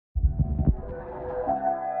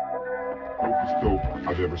dopest dope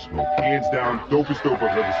I've ever smoked. Hands down, dopest dope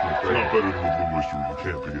I've ever smoked. It's not better than the Blue Oyster. You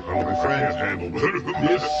can't beat it. I don't think I can handle better than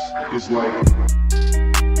this. Is like...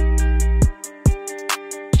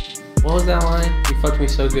 What was that line? You fucked me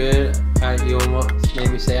so good, you almost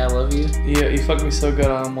made me say I love you. Yeah, you fucked me so good,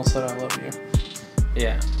 I almost said I love you.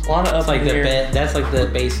 Yeah. A lot of That's like here. that's like the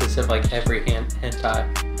basis of like every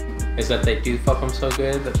hentai, is that they do fuck them so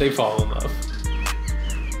good that they fall in love.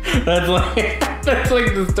 That's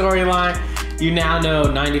like the storyline. You now know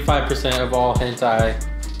 95% of all hentai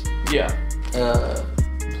Yeah.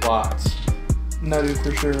 plots. No, dude,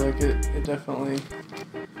 for sure. Like, it definitely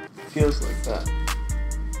feels like that.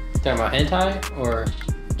 Talking about hentai or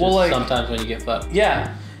just Well, like- sometimes when you get fucked?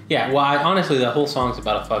 Yeah. Yeah, well, honestly, the whole song's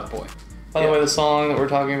about a fuck boy. By the way, the song that we're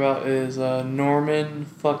talking about is Norman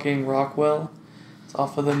fucking Rockwell. It's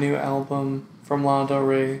off of the new album from Lana Del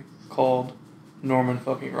Rey called Norman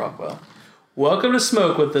fucking Rockwell. Welcome to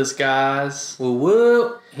Smoke With Us, guys. Woo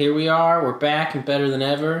woo! Here we are. We're back and better than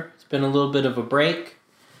ever. It's been a little bit of a break.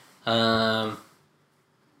 Yeah,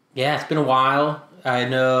 it's been a while. I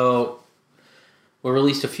know we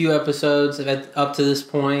released a few episodes up to this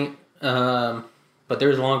point, but there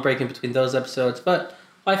was a long break in between those episodes. But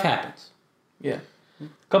life happens. Yeah.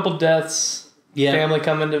 Couple deaths, Yeah. family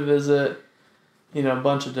coming to visit, a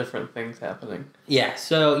bunch of different things happening. Yeah,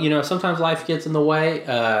 so, sometimes life gets in the way.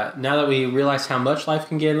 Now that we realize how much life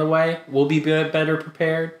can get in the way, we'll be better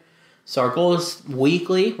prepared. So our goal is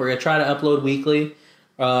weekly. We're going to try to upload weekly,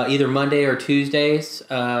 either Monday or Tuesdays.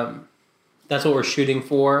 That's what we're shooting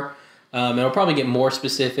for. And it'll probably get more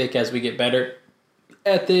specific as we get better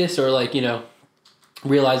at this or,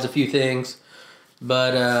 realize a few things.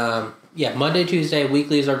 But, yeah, Monday, Tuesday,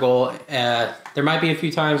 weekly is our goal. There might be a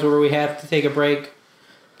few times where we have to take a break.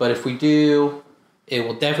 But if we do, it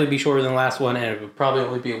will definitely be shorter than the last one. And it will probably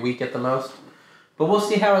only be a week at the most. But we'll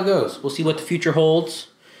see how it goes. We'll see what the future holds.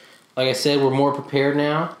 Like I said, we're more prepared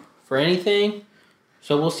now for anything.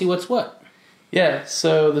 So we'll see what's what. Yeah,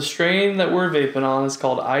 so the strain that we're vaping on is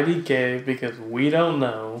called IDK because we don't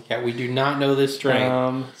know. Yeah, we do not know this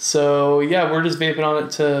strain. So, yeah, we're just vaping on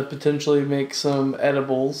it to potentially make some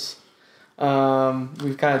edibles.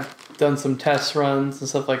 We've kind of done some test runs and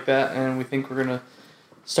stuff like that, and we think we're going to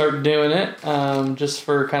start doing it just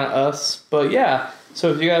for kind of us. But, yeah,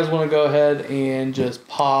 so if you guys want to go ahead and just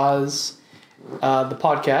pause the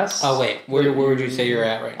podcast. Oh, wait. Where would you say you're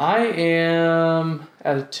at right now? I am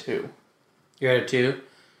at a 2. You're at a 2?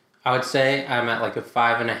 I would say I'm at like a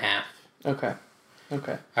 5.5. Okay. All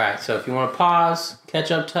right, so if you want to pause,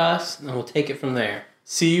 catch up to us, and then we'll take it from there.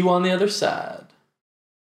 See you on the other side.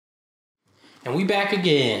 And we back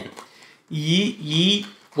again. Yeet, yeet.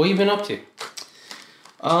 What you been up to?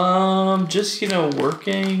 Just,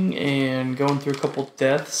 working and going through a couple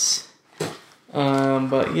deaths.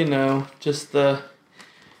 But, just the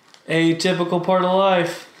atypical part of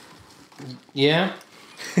life. Yeah?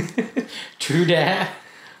 True dat.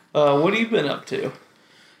 What have you been up to?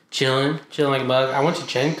 Chilling like a bug. I went to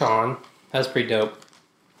Gen Con. That's pretty dope.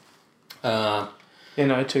 I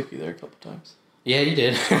took you there a couple times. Yeah, you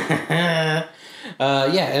did. Yeah,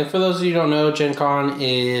 and for those of you who don't know, Gen Con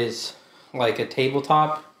is like a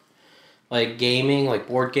tabletop, like gaming, like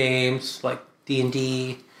board games, like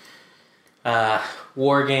D&D,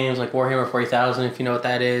 war games, like Warhammer 40,000, if you know what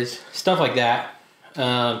that is. Stuff like that.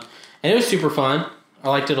 And it was super fun. I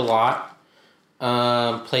liked it a lot.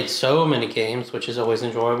 Played so many games, which is always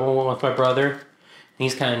enjoyable. Went with my brother. And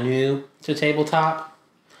he's kind of new to tabletop.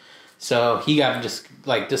 So he got to just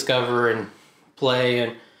like discover and play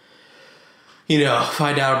and,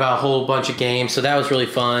 find out about a whole bunch of games. So that was really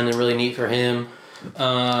fun and really neat for him.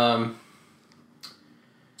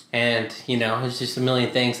 And, it's just a million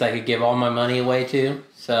things that I could give all my money away to.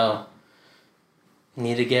 So I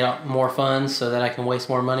need to get more funds so that I can waste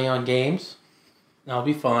more money on games. That'll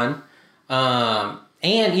be fun. And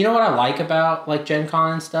you know what I like about like Gen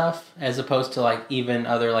Con and stuff, as opposed to like even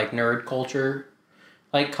other like nerd culture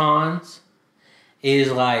like cons,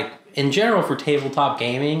 is like in general for tabletop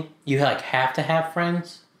gaming, you like have to have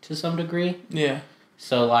friends to some degree. Yeah.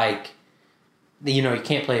 So like, you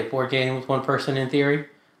can't play a board game with one person in theory.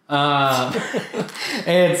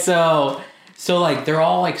 And so like they're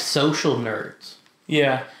all like social nerds.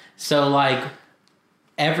 Yeah. So like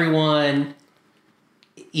everyone,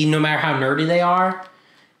 no matter how nerdy they are,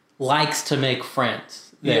 likes to make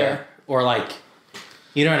friends there. Yeah. Or like,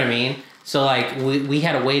 you know what I mean? So like we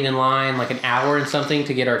had to wait in line like an hour and something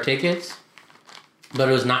to get our tickets, but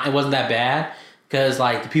it wasn't that bad because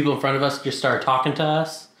like the people in front of us just started talking to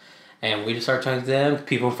us, and we just started talking to them.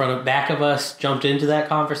 People back of us jumped into that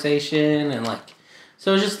conversation, and like So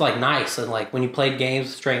it was just like nice, and like when you played games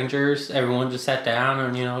with strangers, everyone just sat down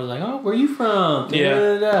and was like, "Oh, where are you from?" Yeah.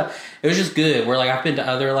 Da-da-da-da. It was just good. Where like I've been to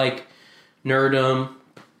other like nerdum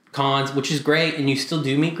cons, which is great, and you still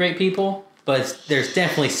do meet great people, but there's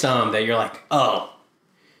definitely some that you're like, "Oh,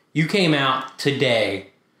 you came out today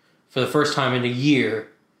for the first time in a year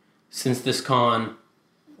since this con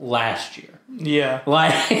last year." Yeah.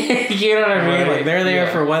 Like, you know what I mean? Right. Like they're there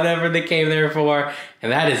Yeah. for whatever they came there for,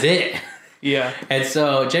 and that is it. Yeah. And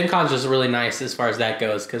so Gen Con's just really nice as far as that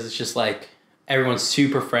goes, because it's just like everyone's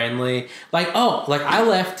super friendly. Like, I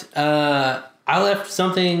left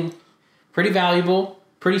something pretty valuable,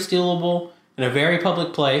 pretty stealable in a very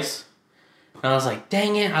public place. And I was like,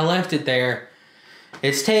 dang it, I left it there.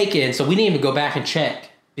 It's taken. So we didn't even go back and check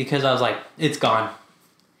because I was like, it's gone.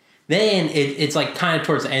 Then it's like kind of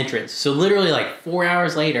towards the entrance. So literally like 4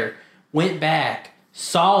 hours later, went back,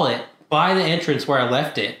 saw it by the entrance where I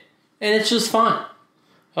left it. And it's just fun.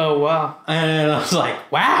 Oh, wow. And I was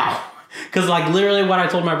like, wow. Because, like, literally what I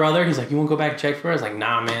told my brother, he's like, you want to go back and check for it? I was like,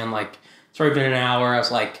 nah, man. Like, it's already been an hour. I was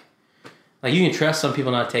like, you can trust some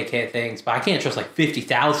people not to take things, but I can't trust, like,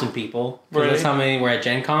 50,000 people. Right. That's how many were at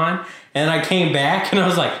Gen Con. And I came back, and I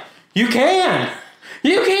was like, you can.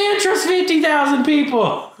 You can trust 50,000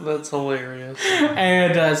 people. That's hilarious.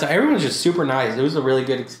 And so everyone's just super nice. It was a really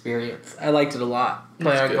good experience. I liked it a lot.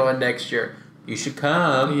 Plan on going next year. You should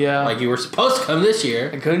come. Yeah. Like you were supposed to come this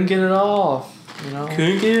year. I couldn't get it off.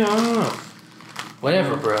 Couldn't get it off.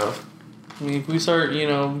 Whatever, bro. I mean, if we start,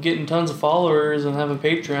 getting tons of followers and have a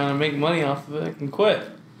Patreon and make money off of it, I can quit.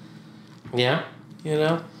 Yeah.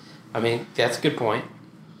 I mean, that's a good point.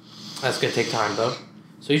 That's going to take time, though.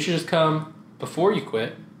 So you should just come before you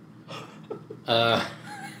quit.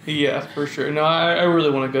 Yeah, for sure. No, I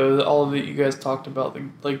really want to go. All of it you guys talked about,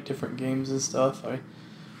 like different games and stuff.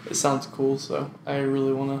 It sounds cool, so I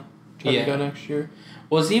really want to try to go next year.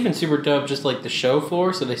 Well, it's even super dope, just like the show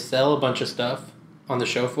floor. So they sell a bunch of stuff on the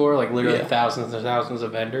show floor, like literally thousands and thousands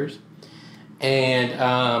of vendors.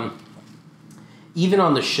 And even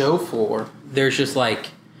on the show floor, there's just like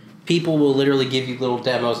people will literally give you little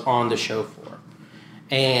demos on the show floor.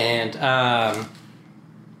 And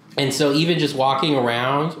so even just walking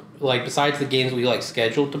around, like besides the games we like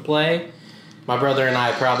scheduled to play, my brother and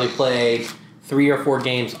I probably played 3 or 4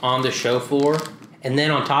 games on the show floor, and then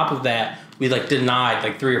on top of that, we like denied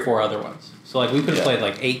like 3 or 4 other ones. So like we could have played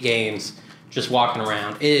like 8 games just walking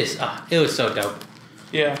around. It was so dope.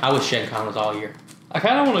 Yeah, I wish Gen Con was all year. I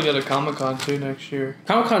kind of want to go to Comic-Con too next year.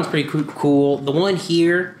 Comic-Con's pretty cool. The one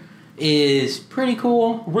here is pretty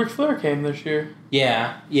cool. Ric Flair came this year.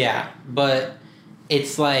 Yeah, but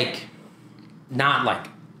it's like not like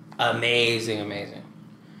amazing.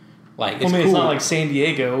 Like it's cool. It's not like San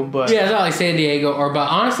Diego, but it's not like San Diego, but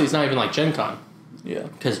honestly, it's not even like Gen Con. Yeah,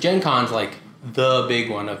 because Gen Con's like the big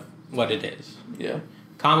one of what it is. Yeah,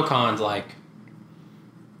 Comic-Con's like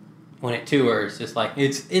when it tours, it's like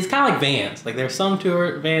it's kind of like Vans. Like there's some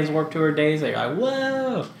Vans Warped Tour days that you're like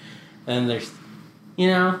whoa, and there's you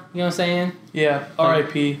know what I'm saying? Yeah,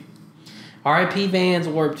 R.I.P. R.I.P. Vans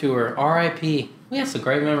Warped Tour. R.I.P. We had some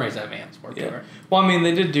great memories at Vans Warped Tour. Well, I mean,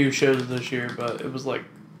 they did do shows this year, but it was like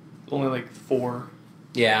only like 4.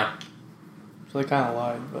 Yeah. So they kind of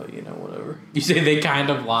lied, but whatever. You say they kind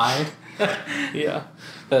of lied? Yeah.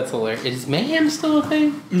 That's hilarious. Is Mayhem still a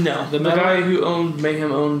thing? No. The guy who owned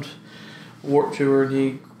Mayhem owned Warped Tour, and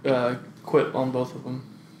he quit on both of them.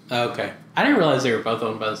 Okay. I didn't realize they were both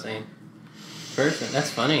owned by the same person. That's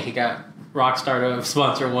funny. He got Rockstar to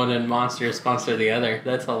sponsor one and Monster to sponsor the other.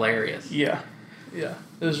 That's hilarious. Yeah. It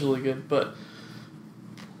was really good, but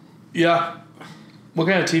yeah. What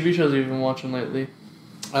kind of TV shows have you been watching lately?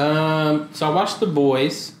 So I watched The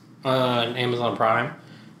Boys on Amazon Prime.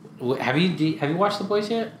 Have you watched The Boys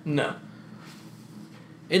yet? No.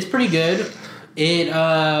 It's pretty good.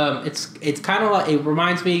 It's kind of like, it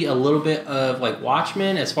reminds me a little bit of like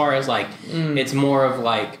Watchmen, as far as like it's more of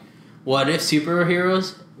like, what if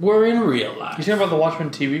superheroes were in real life? You talking about the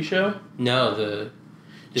Watchmen TV show? No, Do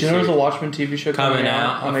you know there's a Watchmen TV show coming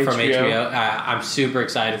out on from HBO? I'm super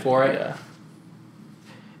excited for it. Yeah.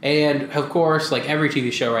 And of course, like every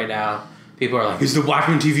TV show right now, people are like, is the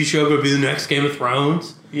Watchmen TV show going to be the next Game of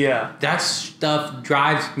Thrones? Yeah. That stuff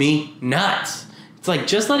drives me nuts. It's like,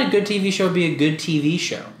 just let a good TV show be a good TV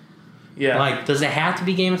show. Yeah. Like, does it have to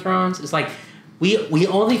be Game of Thrones? It's like, we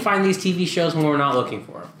only find these TV shows when we're not looking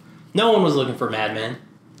for them. No one was looking for Mad Men.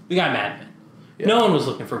 We got Mad Men. Yeah. No one was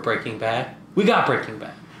looking for Breaking Bad. We got Breaking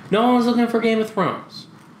Bad. No one was looking for Game of Thrones.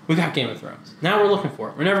 We got Game of Thrones. Now we're looking for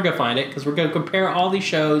it. We're never going to find it because we're going to compare all these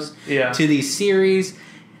shows to these series.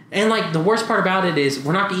 And, like, the worst part about it is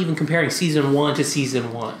we're not even comparing Season 1 to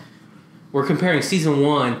Season 1. we're comparing season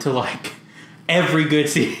 1 to like every good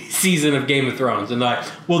season of Game of Thrones, and like,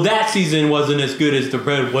 well, that season wasn't as good as the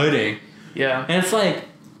Red Wedding. Yeah. And it's like,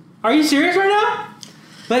 are you serious right now?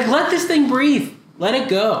 Like, let this thing breathe. Let it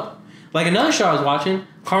go. Like another show I was watching,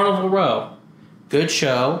 Carnival Row. Good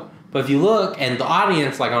show. But if you look, and the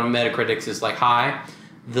audience, like on Metacritic, is like high.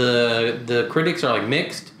 The critics are like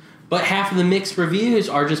mixed. But half of the mixed reviews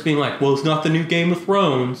are just being like, well, it's not the new Game of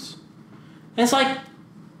Thrones. And it's like,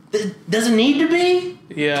 does it need to be?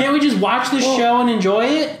 Yeah. Can't we just watch this show and enjoy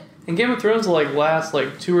it? And Game of Thrones, like, last,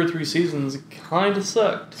 like, 2 or 3 seasons kind of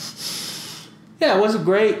sucked. Yeah, it wasn't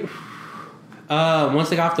great once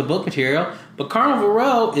they got off the book material. But Carnival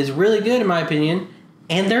Row is really good, in my opinion.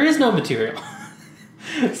 And there is no material.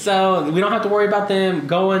 So we don't have to worry about them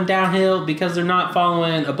going downhill because they're not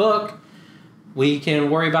following a book. We can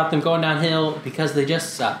worry about them going downhill because they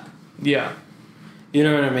just suck. Yeah. You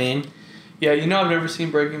know what I mean? Yeah, you know I've never seen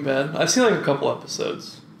Breaking Bad. I've seen like a couple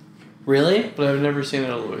episodes, Really? but I've never seen it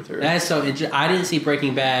all the way through. That's so. I didn't see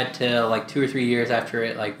Breaking Bad till like 2 or 3 years after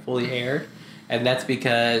it like fully aired, and that's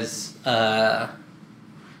because. And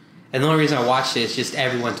the only reason I watched it is just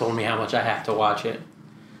everyone told me how much I have to watch it.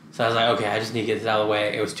 So I was like, okay, I just need to get this out of the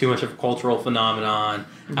way. It was too much of a cultural phenomenon.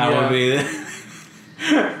 I don't want to be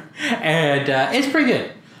there. And it's pretty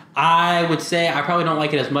good. I would say I probably don't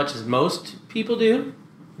like it as much as most people do,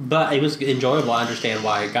 but it was enjoyable. I understand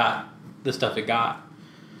why it got the stuff it got.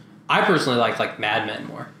 I personally like Mad Men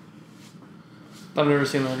more. I've never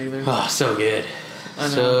seen that either. Oh, so good. I know.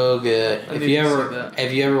 So good. I If need you to see ever that.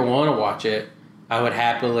 if you ever want to watch it, I would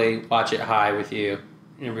happily watch it high with you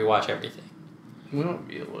and rewatch everything. We won't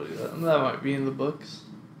be able to do that. That might be in the books.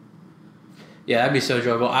 Yeah, that'd be so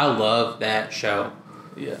enjoyable. I love that show.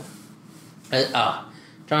 Yeah.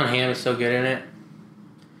 John Hamm is so good in it.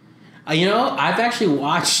 You know, I've actually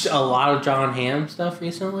watched a lot of John Hamm stuff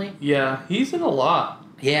recently. Yeah, he's in a lot.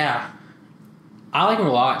 Yeah. I like him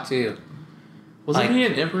a lot, too. Wasn't Like- he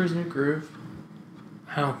in Emperor's New Groove?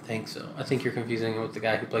 I don't think so. I think you're confusing him with the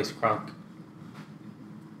guy who plays Kronk.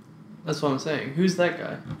 That's what I'm saying. Who's that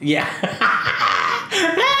guy? Yeah.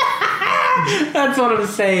 That's what I'm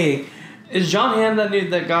saying. Is John Hamm that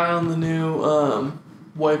guy on the new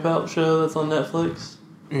Wipeout show that's on Netflix?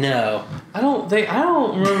 No. I don't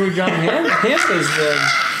remember who John Hamm is then.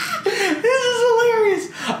 This is hilarious.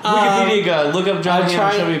 Wikipedia guy, look up John I'm Hamm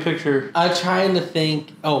and show me a picture. I'm trying to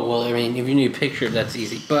think. Oh, well, I mean, if you need a picture, that's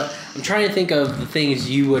easy. But I'm trying to think of the things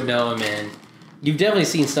you would know him in. You've definitely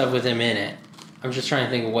seen stuff with him in it. I'm just trying to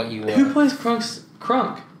think of what you would. Who plays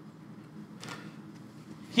Krunk?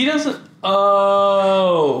 He doesn't.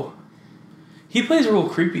 Oh. He plays real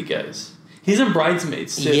creepy guys. He's in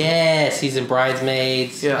Bridesmaids too. Yes, he's in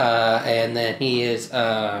Bridesmaids. Yeah. And then he is.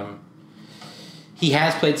 He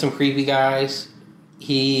has played some creepy guys.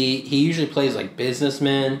 He usually plays like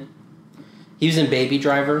businessmen. He was in Baby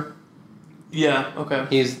Driver. Yeah. Okay.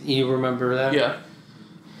 You remember that? Yeah.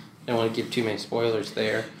 I don't want to give too many spoilers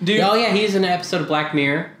there. Dude. Oh yeah, he's in an episode of Black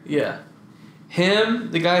Mirror. Yeah.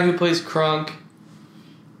 Him, the guy who plays Krunk,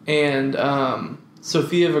 and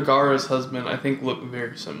Sofia Vergara's husband, I think look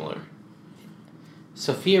very similar.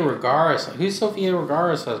 Sofia Vergara's. Who's Sofia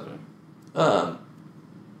Vergara's husband?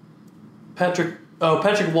 Patrick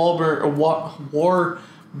Warburton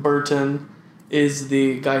is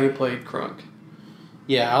the guy who played Krunk.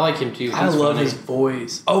 Yeah, I like him too. I He's love funny. his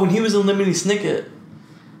voice. Oh, and he was in Lemony Snicket.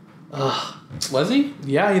 Ugh. Was he?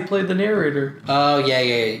 Yeah, he played the narrator. Oh yeah,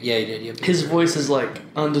 he did. Yep. His voice is like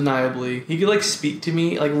undeniably. He could like speak to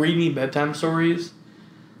me, like read me bedtime stories.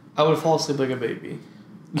 I would fall asleep like a baby.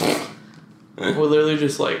 I would literally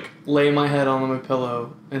just like lay my head on my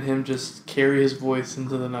pillow and him just carry his voice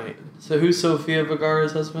into the night. So who's Sofia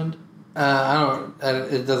Vergara's husband? I don't.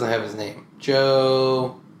 It doesn't have his name.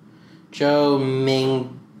 Joe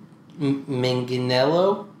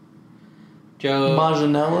Manganiello. Joe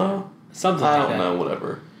Manganiello? something I like don't that. know.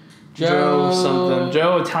 Whatever. Joe something.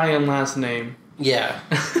 Joe Italian last name. Yeah.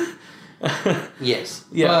 Yes.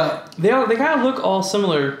 Yeah. But They kind of look all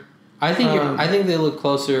similar. I think I think they look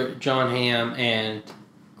closer. John Hamm and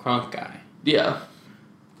Krunk guy. Yeah.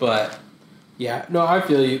 But yeah, no, I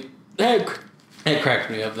feel you. That cracked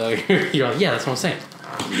me up though. You're like, yeah, that's what I'm saying.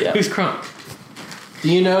 Yeah. Who's Krunk?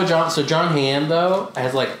 Do you know John? So John Hamm though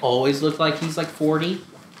has like always looked like he's like 40.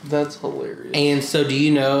 That's hilarious. And so do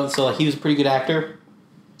you know? So like he was a pretty good actor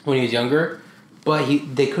when he was younger, but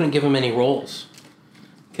they couldn't give him any roles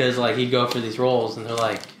because like he'd go for these roles and they're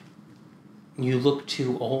like, you look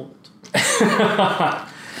too old.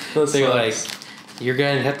 They're like, you're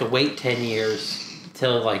gonna have to wait 10 years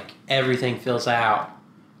till like everything fills out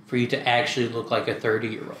for you to actually look like a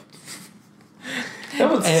 30-year-old.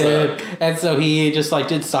 That would suck. And so he just like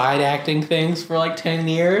did side acting things for like 10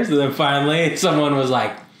 years, and then finally someone was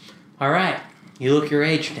like, "All right, you look your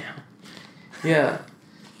age now." Yeah.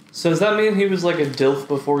 So does that mean he was like a DILF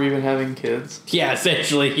before even having kids? Yeah,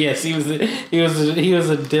 essentially, yes. He was a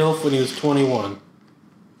DILF when he was 21,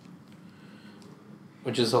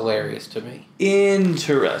 which is hilarious to me.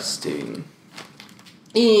 Interesting.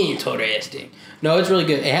 Interesting. No, it's really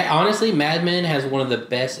good. Honestly, Mad Men has one of the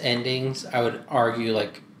best endings, I would argue,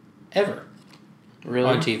 like, ever. Really?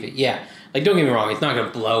 On TV. Yeah. Like, don't get me wrong, it's not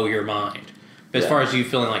going to blow your mind. But as far as you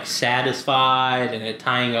feeling, like, satisfied and it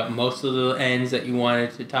tying up most of the ends that you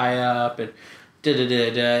wanted to tie up and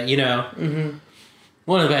da-da-da-da, you know. Mm-hmm.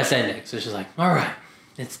 One of the best endings. It's just like, all right,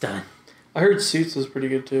 it's done. I heard Suits was pretty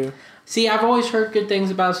good, too. See, I've always heard good things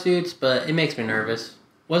about Suits, but it makes me nervous.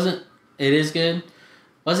 It is good.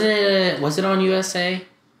 Was it on USA?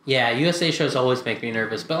 Yeah, USA shows always make me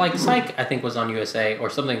nervous. But like Psych, I think was on USA or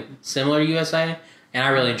something similar to USA, and I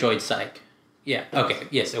really enjoyed Psych. Yeah, okay,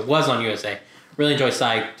 yes, it was on USA. Really enjoyed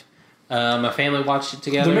Psych. My family watched it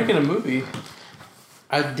together. They're making a movie.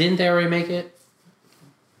 Didn't they already make it?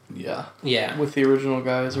 Yeah. Yeah. With the original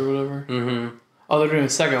guys or whatever. Mm-hmm. Oh, they're doing a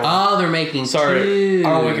second one. Oh, they're making Sorry, two.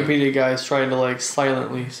 our Wikipedia guy's trying to like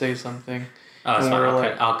silently say something. Oh, it's And fine.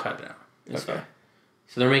 we're I'll cut it out. It's Okay. fine.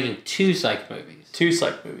 So they're making 2 Psych movies. 2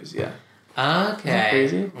 Psych movies, yeah. Okay. Isn't that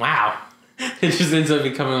crazy? Wow. It just ends up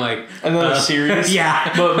becoming like Another series?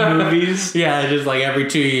 Yeah. But movies? Yeah, just like every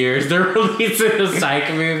 2 years they're releasing a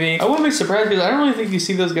Psych movie. I wouldn't be surprised because I don't really think you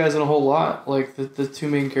see those guys in a whole lot, like the 2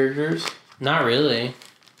 main characters. Not really.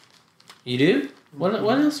 You do? What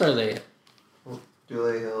else are they in? Well,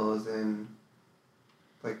 Dule Hill is in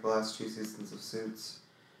like the last 2 seasons of Suits.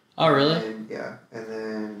 Oh, really? And, yeah, and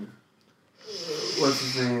then what's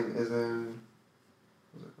his name is in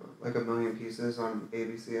what's it called? Like A Million Pieces on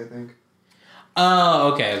ABC, I think.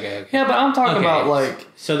 Oh, okay. Yeah, but I'm talking Okay. about like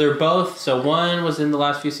So they're both. So one was in the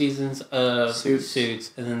last few seasons of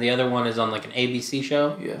Suits. and then the other one is on like an ABC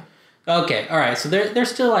show. yeah, Okay, all right. So they're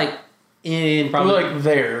still like in probably they're like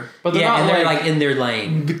there, but they're yeah, not and they're like like in their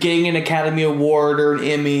lane. getting an Academy Award or an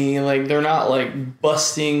Emmy. Like they're not like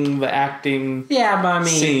busting the acting. Yeah, but I mean,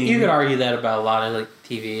 Scene. you could argue that about a lot of like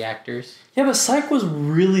TV actors. Yeah, but Psych was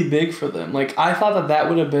really big for them. Like I thought that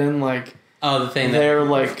would have been like Oh, the thing they're that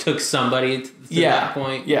like took somebody to yeah that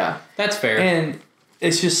point. yeah, That's fair. and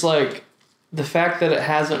it's just like the fact that it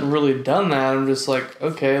hasn't really done that. I'm just like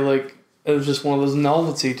okay, like it was just one of those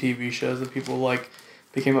novelty TV shows that people like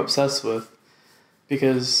became obsessed with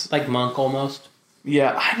because Like Monk almost.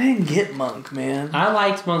 yeah, I didn't get Monk, man. I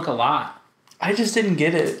liked Monk a lot. I just didn't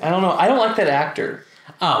get it. I don't know. I don't like that actor.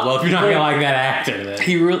 Oh, well, if you're not going to like that actor, then.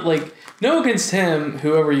 He really like no against him,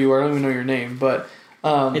 whoever you are. I don't even know your name, but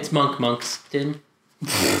It's Monk Monkston.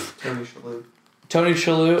 Tony Shalhoub. Tony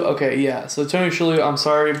Shalhoub. Okay, yeah. So Tony Shalhoub, I'm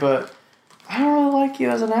sorry, but I don't really like you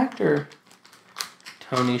as an actor.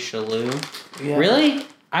 Tony Shalhoub. Yeah. Really?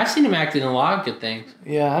 I've seen him act in a lot of good things.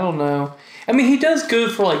 Yeah, I don't know. I mean, he does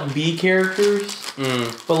good for like B characters,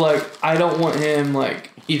 but like I don't want him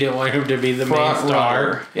like You didn't want him to be the main front star.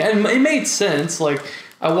 runner. Yeah, and it made sense. Like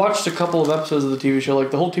I watched a couple of episodes of the TV show.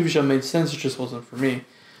 Like the whole TV show made sense. It just wasn't for me.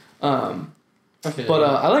 But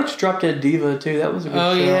I liked Drop Dead Diva too. That was a good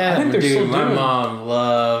Oh, show. yeah. I think they're Dude, still my doing. mom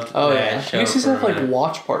loved Oh that yeah, show. we used to for have a like minute.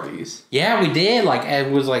 watch parties. Yeah, we did. Like, it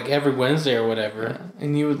was like every Wednesday or whatever. Yeah.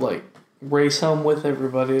 And you would like race home with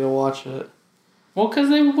everybody to watch it. Well, because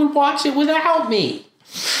they would watch it without me.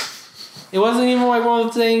 It wasn't even like one of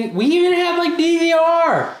the things. We even had like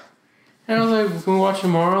DVR. And I was like, can we watch it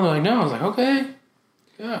tomorrow? And they're like, no. I was like, okay.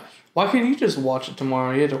 Gosh. Why couldn't you just watch it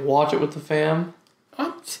tomorrow? You had to watch it with the fam.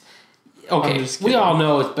 I'm I'm just we kidding. all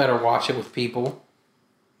know it's better watch it with people.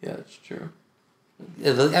 Yeah, that's true.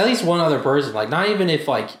 At least one other person. Like, not even if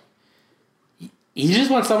like you just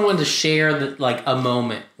want someone to share like a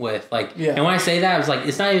moment with. Like, Yeah. and when I say that, it's like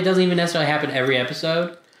it doesn't even necessarily happen every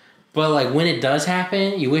episode. But like when it does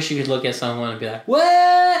happen, you wish you could look at someone and be like,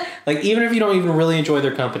 "What?" Like even if you don't even really enjoy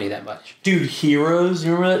their company that much. Dude, Heroes.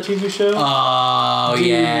 You remember that TV show? Oh Dude,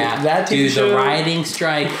 yeah, that TV dude. show- The writing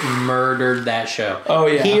strike murdered that show. Oh,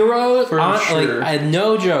 yeah. Heroes. For sure. Like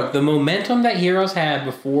no joke, the momentum that Heroes had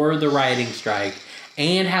before the writing strike,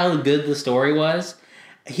 and how good the story was.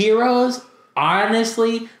 Heroes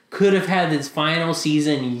honestly could have had its final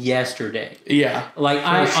season yesterday. Yeah. Like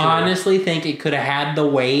I sure. honestly think it could have had the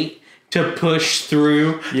weight to push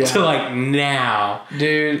through Yeah. to like now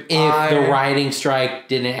Dude, if the writing strike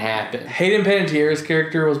didn't happen. Hayden Panettiere's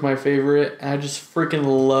character was my favorite. And I just freaking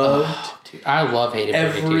loved Dude, I love Hayden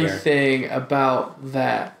Panettiere. everything about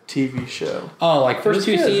that TV show. Oh, like It first was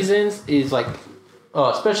two good. seasons is like, oh,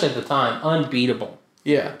 especially at the time, unbeatable.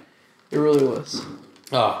 Yeah, it really was.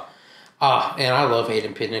 And I love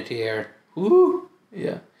Hayden Panettiere. Woo!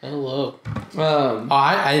 Yeah. Hello.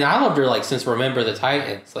 I loved her like since Remember the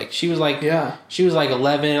Titans. Like she was like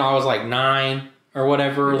 11, I was like 9 or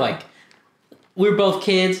whatever. Yeah. Like we were both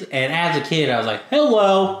kids, and as a kid, I was like,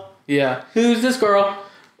 "Hello, Yeah. who's this girl?"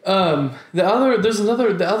 The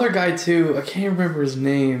other guy too. I can't remember his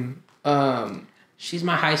name. She's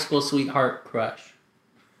my high school sweetheart crush.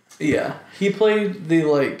 Yeah, he played the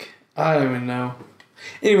I don't even know.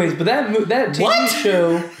 Anyways, but that TV What?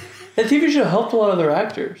 show. That TV show helped a lot of other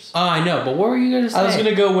actors. Oh, I know, but what were you gonna say? I was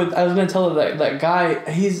gonna tell her that guy.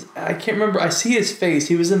 I can't remember. I see his face.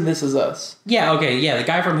 He was in This Is Us. Yeah. Okay. Yeah, the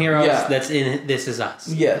guy from Heroes Yeah. that's in This Is Us.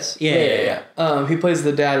 Yes. Yeah. He plays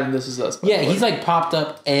the dad in This Is Us. by the way. He's like popped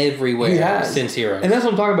up everywhere He has. since Heroes. And that's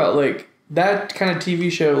what I'm talking about. Like that kind of TV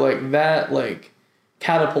show, like that,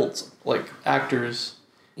 catapults actors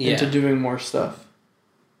into doing more stuff.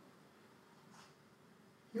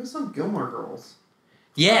 He was on Gilmore Girls.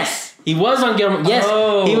 Yes, he was on Gilmore. Yes,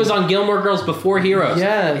 he was on Gilmore Girls before Heroes.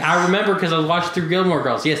 Yes. I remember because I was watching through Gilmore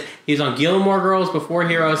Girls. Yes, he was on Gilmore Girls before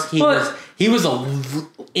Heroes. He was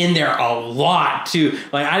in there a lot too.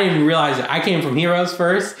 Like I didn't even realize it. I came from Heroes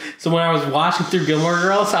first, so when I was watching through Gilmore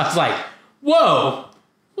Girls, I was like, "Whoa."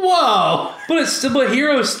 But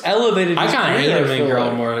Heroes elevated. I his kind of hate career, him I in feel like.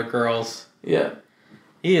 Gilmore Girls. Yeah.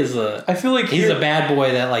 He is a. I feel like he's a bad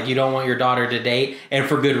boy that you don't want your daughter to date, and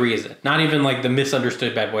for good reason. Not even the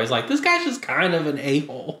misunderstood bad boy. It's like this guy's just kind of an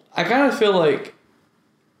a-hole. I kind of feel like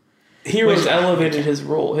Heroes elevated his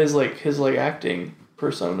role, his acting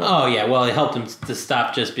persona. Oh yeah, well it helped him to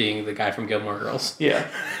stop just being the guy from Gilmore Girls. Yeah.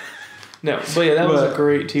 No, but yeah, that was a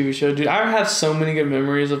great TV show, dude. I have so many good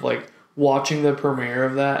memories of watching the premiere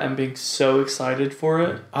of that and being so excited for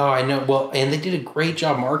it. Oh, I know. Well, and they did a great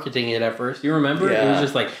job marketing it at first. You remember? Yeah. It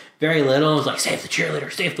was just very little. It was save the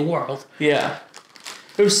cheerleader, save the world. Yeah.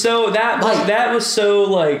 It was so that was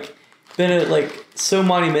so so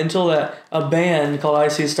monumental that a band called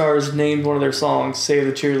Icy Stars named one of their songs "Save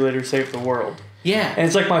the Cheerleader, Save the World." Yeah. And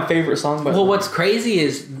it's my favorite song by them. What's crazy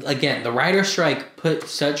is again the writer's strike put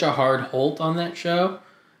such a hard hold on that show.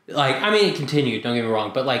 It continued. Don't get me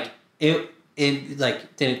wrong, but it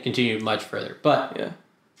didn't continue much further. But yeah,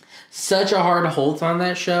 such a hard hold on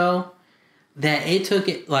that show that it took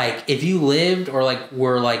it if you lived or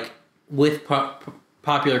were with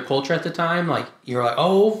popular culture at the time, you're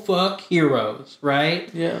oh fuck Heroes,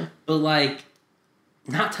 right? Yeah. But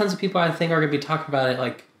not tons of people I think are gonna be talking about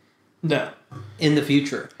it no in the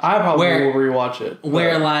future. I probably will rewatch it.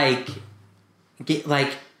 Where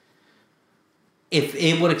if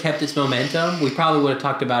it would have kept its momentum, we probably would have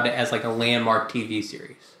talked about it as a landmark TV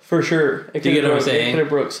series. For sure. Do you get what I'm saying? It could have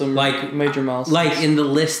broke some major milestones. In the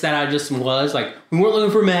list that I just was, we weren't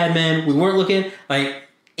looking for Mad Men. We weren't looking,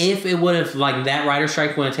 if it would have, that writer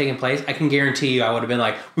strike would have taken place, I can guarantee you I would have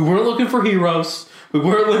been we weren't looking for Heroes. We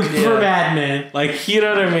weren't looking for Mad Men. You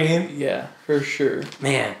know what I mean? Yeah, for sure.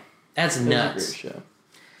 Man, that's nuts. A great show.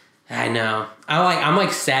 I know. I'm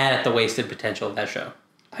sad at the wasted potential of that show.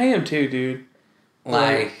 I am too, dude.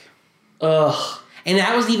 Ugh. And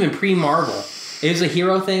that was even pre-Marvel. It was a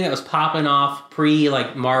hero thing that was popping off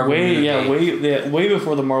pre-Marvel. Way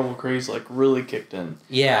before the Marvel craze really kicked in.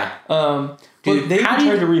 Yeah. Dude, they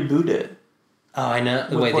tried to reboot it. Oh, I know.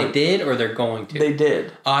 Wait, they did or they're going to? They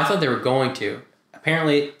did. Oh, I thought they were going to.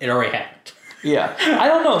 Apparently, it already happened. Yeah. I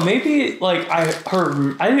don't know. Maybe, I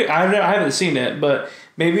heard... I haven't seen it, but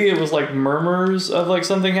maybe it was, murmurs of,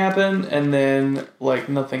 something happened, and then,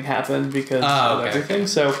 nothing happened because of everything.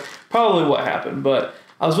 So, probably what happened. But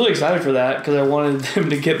I was really excited for that because I wanted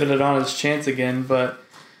them to give it an honest chance again. But,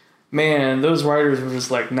 man, those writers were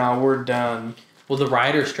just nah, we're done. Well, the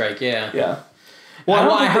writer's strike, yeah. Yeah.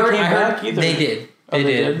 Well, I heard they did. They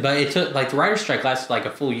did. But it took, the writer's strike lasted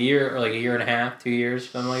a full year or a year and a half, 2 years,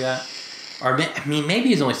 something like that. Or maybe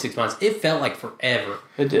it was only 6 months. It felt like forever.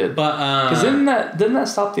 It did. But because didn't that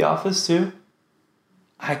stop The Office too?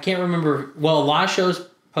 I can't remember. Well, a lot of shows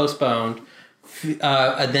postponed.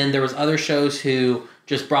 And then there was other shows who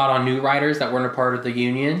just brought on new writers that weren't a part of the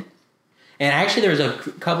union. And actually, there was a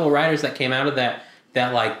couple of writers that came out of that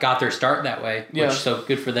got their start that way. Which so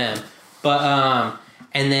good for them. But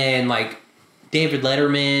and then David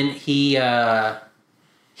Letterman, he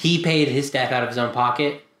paid his staff out of his own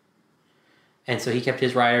pocket. And so he kept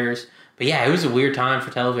his writers. But yeah, it was a weird time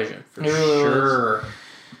for television. For sure. Was.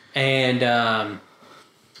 And I'm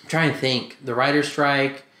trying to think. The writer's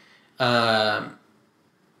strike. Oh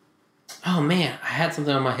man, I had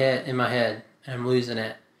something in my head, and I'm losing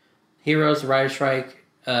it. Heroes, the writer's strike.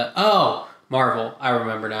 Marvel. I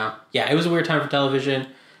remember now. Yeah, it was a weird time for television.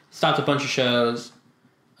 Stopped a bunch of shows.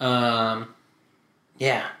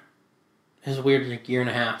 Yeah. It was a weird year and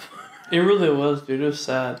a half. It really was, dude. It was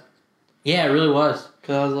sad. Yeah, it really was.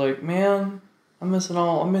 Because I was like, man, I'm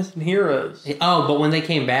missing heroes. Oh, but when they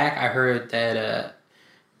came back, I heard that,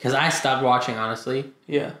 because I stopped watching, honestly.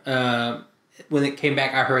 Yeah. When it came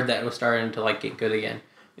back, I heard that it was starting to, like, get good again.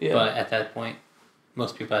 Yeah. But at that point,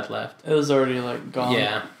 most people had left. It was already, like, gone.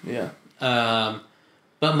 Yeah. Yeah.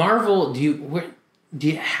 But Marvel,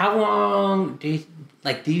 how long do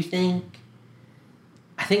you think?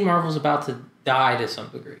 I think Marvel's about to die to some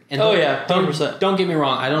degree. And oh yeah, 100%. Don't get me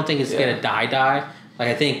wrong. I don't think it's gonna die. Like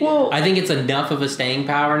I think it's enough of a staying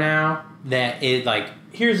power now that it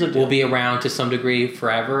here's the deal. will be around to some degree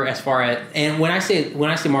forever. As far as, and when I say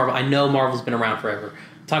Marvel, I know Marvel's been around forever.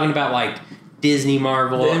 I'm talking about like Disney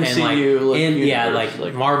Marvel the MCU, and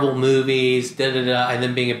like Marvel movies, and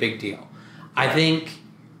then being a big deal. I think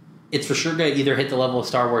it's for sure going to either hit the level of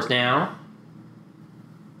Star Wars now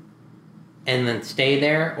and then stay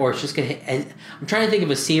there, or it's just going to hit... I'm trying to think of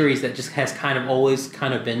a series that just has kind of always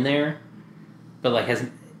kind of been there, but like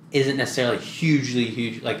isn't necessarily hugely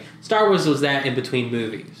huge. Like Star Wars was that in between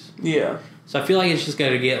movies. Yeah. So I feel like it's just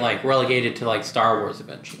going to get like relegated to like Star Wars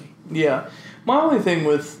eventually. Yeah. My only thing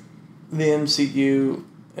with the MCU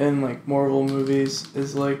and like Marvel movies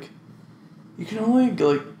is like you can only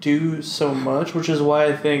like do so much, which is why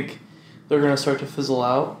I think they're going to start to fizzle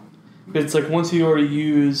out. But it's like once you already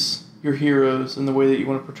use your heroes in the way that you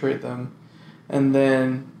want to portray them, and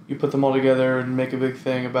then you put them all together and make a big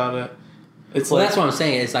thing about it. It's that's what I'm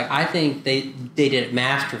saying. It's like I think they did it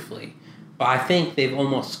masterfully, but I think they've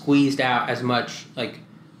almost squeezed out as much like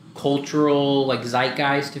cultural like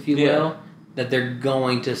zeitgeist, if you will, that they're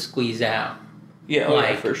going to squeeze out.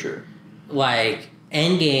 Yeah, for sure. Like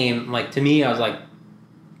Endgame, like to me, I was like,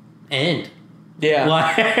 end. Yeah.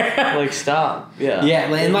 Like stop. Yeah.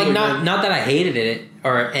 Yeah, and like not that I hated it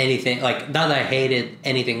or anything. Like not that I hated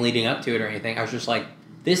anything leading up to it or anything. I was just like,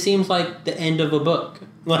 this seems like the end of a book.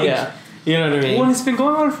 Like, yeah. You know what I mean? Well, it's been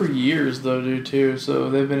going on for years though, dude. Too. So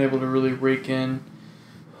they've been able to really rake in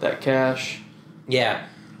that cash. Yeah.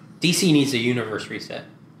 DC needs a universe reset.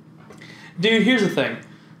 Dude, here's the thing.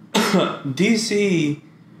 DC,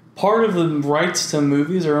 part of the rights to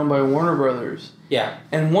movies are owned by Warner Brothers. Yeah.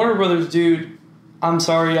 And Warner Brothers, dude, I'm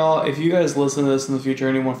sorry, y'all. If you guys listen to this in the future,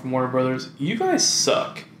 anyone from Warner Brothers, you guys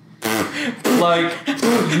suck. Like,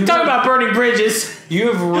 talk about burning bridges.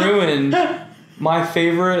 You have ruined my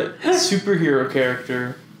favorite superhero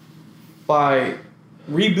character by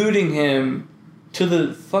rebooting him to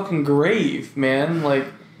the fucking grave, man. Like,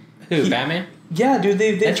 who? Batman? Yeah, dude.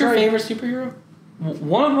 That's your favorite superhero?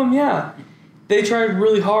 One of them, yeah. They tried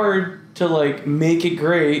really hard to like make it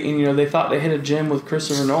great, and they thought they hit a gem with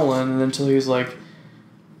Christopher Nolan, and until he was like,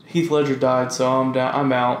 Heath Ledger died, so I'm down.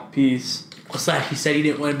 I'm out. Peace. What's that? He said he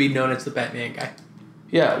didn't want to be known as the Batman guy.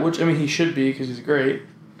 Yeah, which I mean he should be because he's great.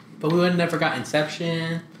 But we would have never got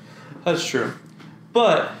Inception. That's true.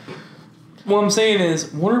 But what I'm saying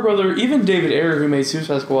is Warner Brother, even David Ayer, who made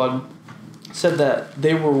Suicide Squad, said that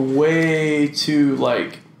they were way too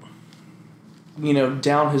like,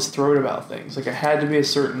 down his throat about things. Like it had to be a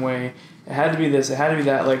certain way. It had to be this. It had to be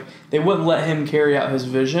that. Like they wouldn't let him carry out his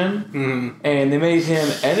vision, and they made him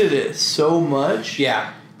edit it so much.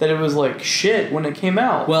 Yeah. That it was like shit when it came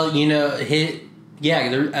out. Well,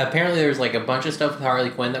 apparently there's like a bunch of stuff with Harley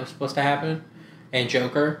Quinn that was supposed to happen, and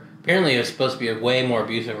Joker. Apparently it was supposed to be a way more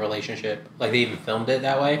abusive relationship. Like they even filmed it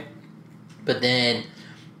that way. But then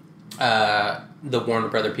the Warner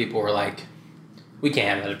Brother people were like, we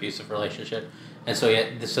can't have that abusive relationship. And so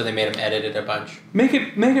they made him edit it a bunch. Make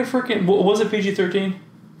it freaking... Was it PG-13?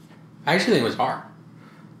 I actually think it was R.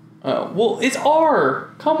 Oh, well, it's R.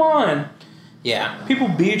 Come on. Yeah. People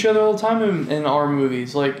beat each other all the time in R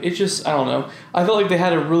movies. Like, it's just... I don't know. I felt like they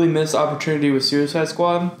had a really missed opportunity with Suicide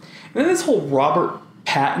Squad. And then this whole Robert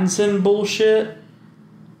Pattinson bullshit.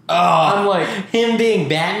 Oh. I'm like... Him being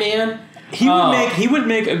Batman? He would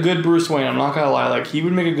make a good Bruce Wayne. I'm not gonna lie. Like, he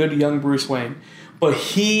would make a good young Bruce Wayne. But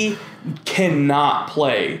he cannot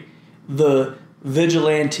play the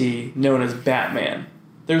vigilante known as Batman.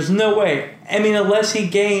 There's no way. I mean, unless he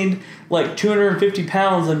gained like 250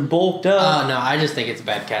 pounds and bulked up. No, I just think it's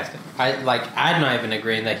bad casting. I'm not even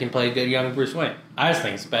agreeing that he can play a good young Bruce Wayne. I just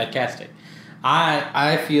think it's bad casting.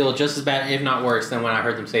 I feel just as bad, if not worse, than when I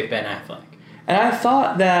heard them say Ben Affleck. And I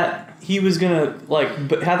thought that he was gonna No, it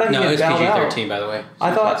was PG-13, by the way.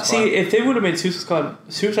 I thought. See, if they would have made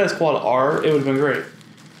Suicide Squad R, it would have been great.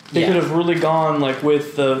 They could have really gone like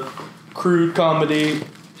with the crude comedy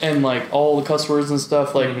and like all the cuss words and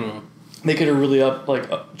stuff. Like they could have really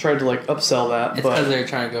tried to like upsell that. It's because they're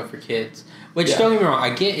trying to go for kids. Which, Yeah. don't get me wrong, I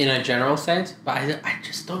get in a general sense, but I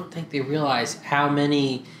just don't think they realize how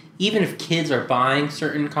many, even if kids are buying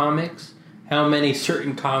certain comics, how many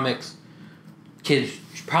certain comics kids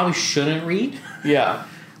probably shouldn't read. Yeah.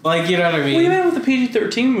 Like, you know what I mean? Well, even with the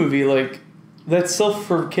PG-13 movie, like, that's still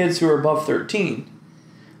for kids who are above 13.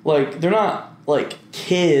 Like, they're not, like,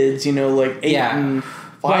 kids, you know, like 8 Yeah. and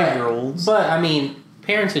 5-year-olds. But, I mean,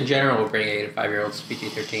 parents in general will bring 8 and 5-year-olds to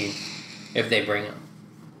PG-13 if they bring them.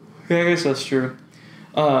 Yeah, I guess that's true.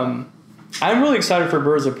 I'm really excited for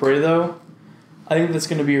Birds of Prey, though. I think that's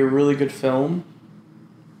going to be a really good film.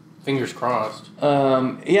 Fingers crossed.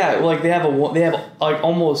 Yeah, like they have a woman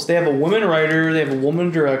writer, they have a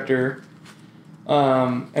woman director,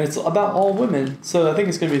 and it's about all women. So I think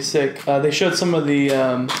it's gonna be sick. They showed some of the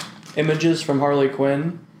images from Harley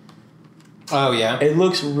Quinn. Oh, yeah? It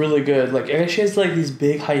looks really good. Like she has like these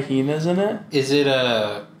big hyenas in it. Is it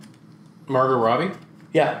Margot Robbie?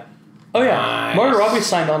 Yeah. Oh yeah. Nice. Margot Robbie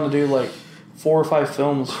signed on to do like 4 or 5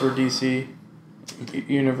 films for DC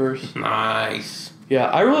Universe. Nice. Yeah,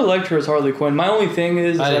 I really liked her as Harley Quinn. My only thing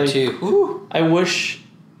is, I did like, too. Woo. I wish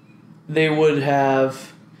they would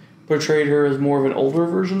have portrayed her as more of an older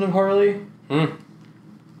version of Harley. Mm.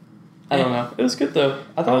 I don't know. It was good though.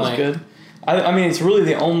 I thought it was Like- good. I mean, it's really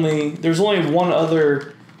there's only one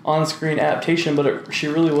other on-screen adaptation, but she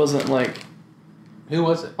really wasn't like Who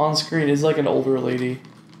was it? on screen. It's like an older lady.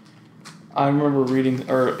 I remember reading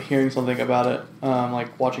or hearing something about it,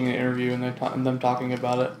 like watching an interview and them talking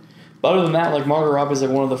about it. But other than that, like Margot Robbie is like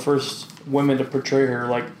one of the first women to portray her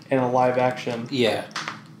like in a live action Yeah.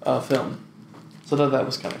 film. So that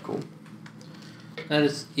was kind of cool. That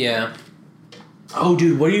is, yeah. Oh,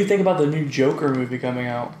 dude, what do you think about the new Joker movie coming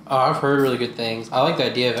out? Oh, I've heard really good things. I like the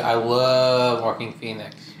idea of it. I love Joaquin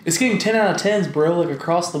Phoenix. It's getting 10 out of 10s, bro, like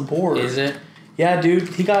across the board. Is it? Yeah, dude.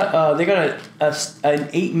 He got they got an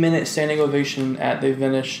 8-minute standing ovation at the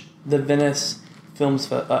Venice Film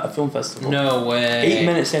Festival. No way.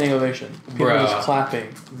 8-minute standing ovation. People Bro. just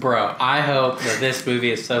clapping. Bro, I hope that this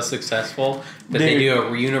movie is so successful that they Dude. do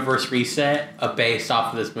a universe reset based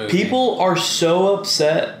off of this movie. People are so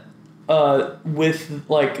upset with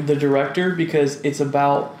like the director because it's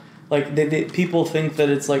about like people think that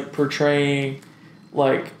it's like portraying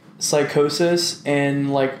like psychosis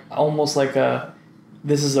and like almost like a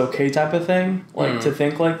this is okay type of thing, like to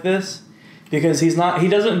think like this, because he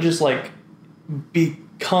doesn't just like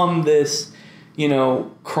become this, you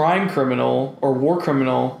know, crime criminal or war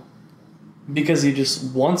criminal because he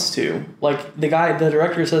just wants to. Like the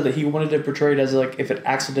director said that he wanted to portray it as like if it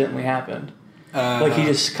accidentally happened. Like he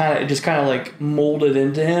just kind of like molded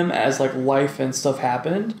into him as like life and stuff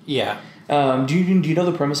happened. Yeah. Do you know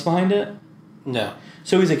the premise behind it? No.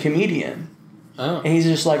 So he's a comedian, Oh. and he's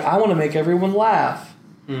just like, I want to make everyone laugh,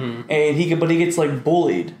 Mm-hmm. and he gets like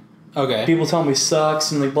bullied. Okay. People tell him he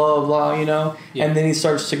sucks and like blah blah blah, you know. Yeah. And then he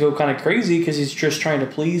starts to go kind of crazy because he's just trying to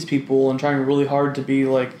please people and trying really hard to be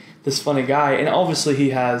like this funny guy. And obviously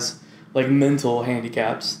he has like mental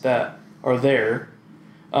handicaps that are there.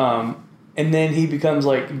 And then he becomes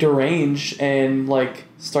like deranged and like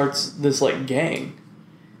starts this like gang.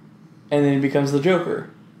 And then he becomes the Joker.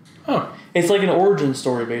 Oh. It's like an origin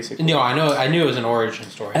story basically. No, I knew it was an origin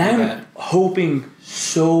story. And I'm hoping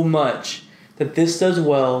so much that this does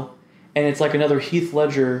well, and it's like another Heath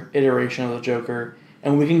Ledger iteration of the Joker,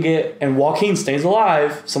 and we can get and Joaquin stays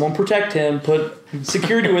alive. Someone protect him, put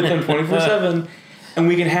security with him 24/7, and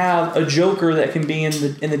we can have a Joker that can be in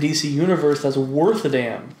the DC universe that's worth a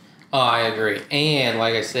damn. Oh, I agree. And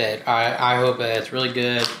like I said, I hope that it's really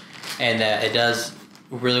good and that it does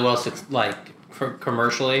really well, like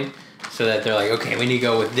commercially, so that they're like, okay, we need to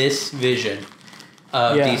go with this vision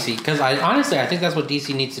of DC. Because I think that's what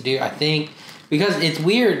DC needs to do. I think because it's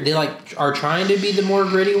weird, they like are trying to be the more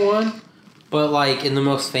gritty one, but like in the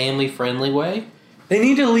most family friendly way. They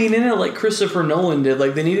need to lean in it like Christopher Nolan did.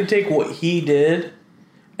 Like they need to take what he did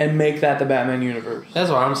and make that the Batman universe. That's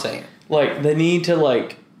what I'm saying. Like they need to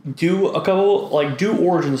like do a couple do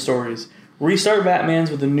origin stories. Restart Batman's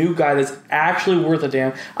with a new guy that's actually worth a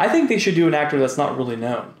damn. I think they should do an actor that's not really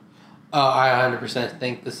known. I 100%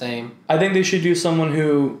 think the same. I think they should do someone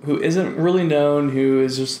who isn't really known, who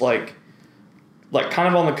is just like kind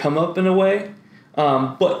of on the come up in a way,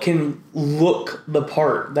 but can look the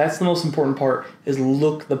part. That's the most important part, is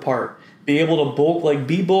look the part. Be able to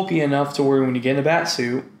be bulky enough to where when you get in a bat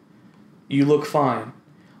suit, you look fine.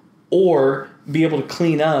 Or be able to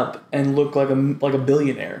clean up and look like a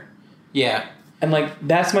billionaire. Yeah. And like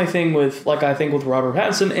that's my thing with I think with Robert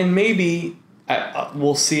Pattinson, and maybe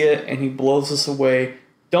we'll see it and he blows us away.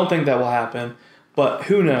 Don't think that will happen, but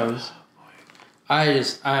who knows? I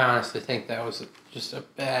honestly think that was Just a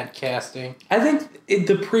bad casting. I think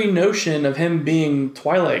the pre-notion of him being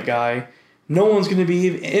Twilight guy, no one's going to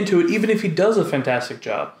be into it, even if he does a fantastic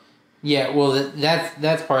job. Yeah, well,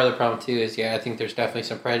 that's part of the problem too. Is I think there's definitely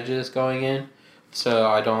some prejudice going in, so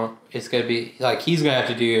I don't. It's gonna be like he's gonna have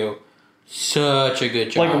to do such a good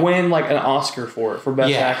job. Like win like an Oscar for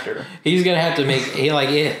best actor. He's gonna have to make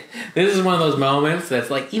this is one of those moments that's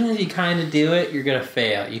like even if you kind of do it, you're gonna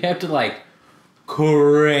fail. You have to like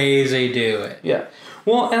crazy do it. Yeah.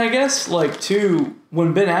 Well, and I guess like too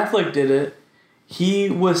when Ben Affleck did it, he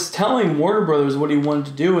was telling Warner Brothers what he wanted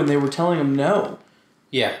to do, and they were telling him no.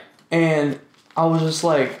 Yeah. And I was just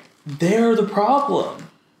like, they're the problem.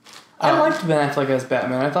 I liked Ben Affleck as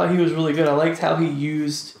Batman. I thought he was really good. I liked how he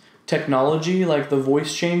used technology, like the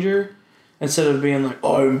voice changer, instead of being like,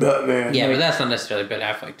 I'm Batman. Yeah, like, but that's not necessarily Ben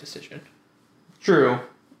Affleck's decision. True.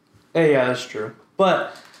 Yeah, that's true.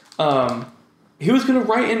 But he was going to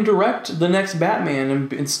write and direct the next Batman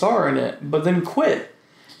and star in it, but then quit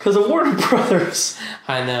because of Warner Brothers.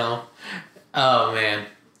 I know. Oh, man.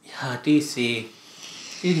 Yeah, DC...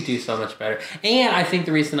 You could do so much better. And I think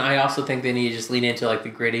the reason I also think they need to just lean into like the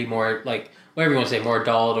gritty, more like whatever you want to say, more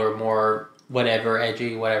adult or more whatever,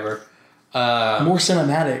 edgy, whatever. More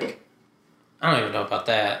cinematic. I don't even know about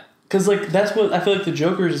that. Cause like that's what I feel like the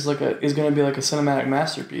Joker is like is gonna be like a cinematic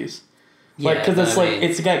masterpiece. Yeah, like, cause it's like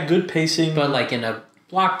it's got good pacing, but like in a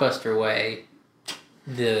blockbuster way,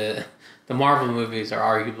 the Marvel movies are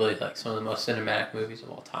arguably like some of the most cinematic movies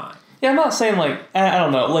of all time. Yeah, I'm not saying like I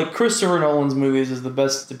don't know. Like Christopher Nolan's movies is the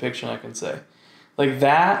best depiction I can say. Like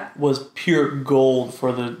that was pure gold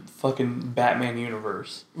for the fucking Batman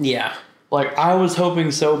universe. Yeah. Like I was hoping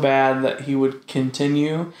so bad that he would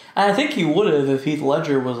continue, and I think he would have if Heath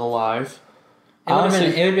Ledger was alive. It would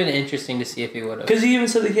have been interesting to see if he would have. Because he even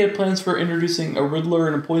said that he had plans for introducing a Riddler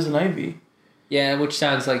and a Poison Ivy. Yeah, which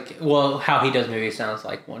sounds like how he does movies sounds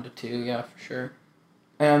like 1 to 2. Yeah, for sure.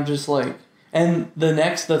 And I'm just like. And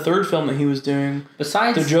the third film that he was doing,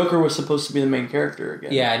 besides the Joker was supposed to be the main character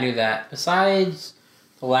again. Yeah, I knew that. Besides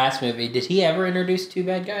the last movie, did he ever introduce 2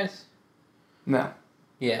 bad guys? No.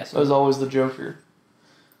 Yeah, so it was always the Joker.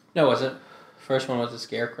 No, it wasn't. First one was the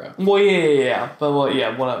Scarecrow. Well, yeah. But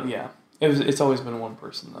yeah. It's always been one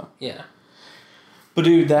person though. Yeah. But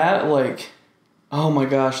dude, that like, oh my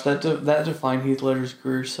gosh, that defined Heath Ledger's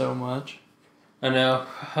career so much. I know.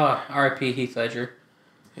 R.I.P. Heath Ledger.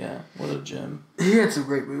 Yeah, what a gem. He had some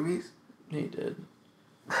great movies. He did.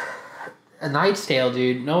 A Knight's Tale,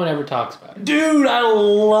 dude. No one ever talks about it. Dude, I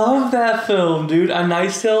love that film, dude. A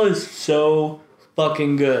Knight's Tale is so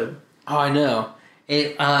fucking good. Oh, I know.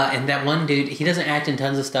 And that one dude, he doesn't act in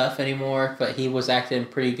tons of stuff anymore, but he was acting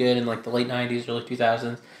pretty good in like the late 90s, early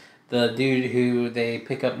 2000s. The dude who they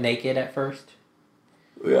pick up naked at first.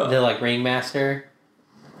 Yeah. The like ringmaster.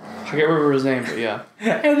 I can't remember his name, but yeah.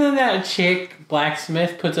 And then that chick,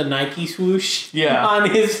 blacksmith, puts a Nike swoosh on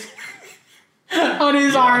his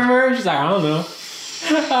armor. She's like, I don't know.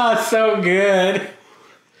 Oh, so good.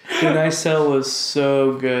 The Knight's Tale was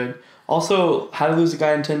so good. Also, How to Lose a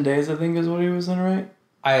Guy in 10 Days, I think is what he was in, right?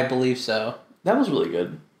 I believe so. That was really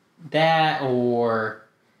good. That or...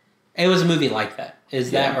 It was a movie like that.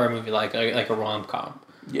 That or a movie like a rom-com?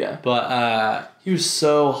 Yeah. But, he was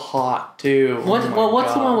so hot, too. What's the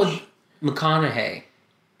one with McConaughey?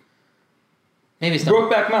 Maybe it's not...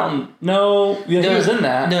 Brokeback Mountain. No. Yeah, he was in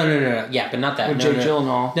that. No. Yeah, but not that. With Jake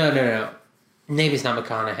Gyllenhaal. No. Maybe it's not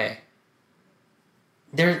McConaughey.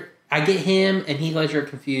 I get him and Heath Ledger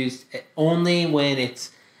confused only when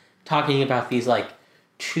it's talking about these, like,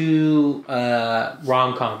 2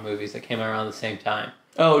 rom-com movies that came out around the same time.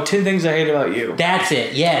 Oh, 10 Things I Hate About You. That's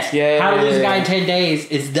it, yes. Yeah, How to Lose a Guy in 10 Days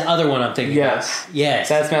is the other one I'm thinking about. Yes.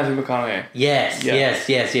 That's Matthew McConaughey. Yes.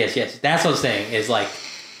 That's what I'm saying, is like,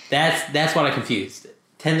 that's what I confused.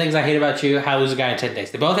 10 Things I Hate About You, How to Lose a Guy in 10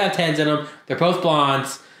 Days. They both have 10s in them. They're both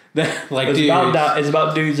blondes. Like it's dudes. It's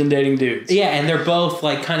about dudes and dating dudes. Yeah, and they're both,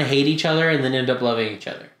 like, kind of hate each other and then end up loving each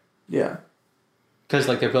other. Yeah. Because,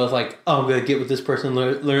 like, they're both like, oh, I'm going to get with this person,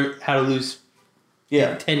 learn how to lose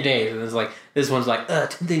 10 days. And it's like, this one's like, 10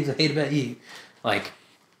 Things I Hate About You. Like,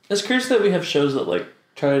 it's curious that we have shows that, like,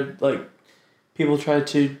 people try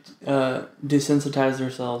to desensitize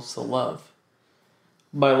themselves to love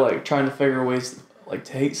by, like, trying to figure ways, like,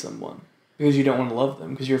 to hate someone. Because you don't want to love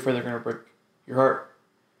them, because you're afraid they're going to break your heart.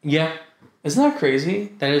 Yeah. Isn't that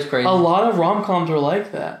crazy? That is crazy. A lot of rom-coms are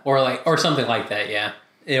like that. Or something like that, yeah.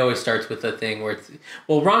 It always starts with a thing where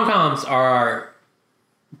rom-coms are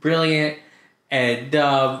brilliant and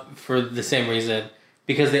dumb for the same reason.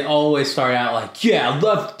 Because they always start out like, yeah,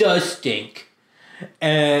 love does stink.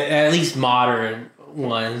 And at least modern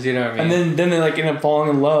ones, you know what I mean? And then they, like, end up falling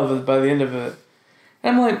in love by the end of it.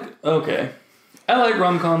 I'm like, okay. I like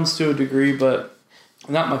rom-coms to a degree, but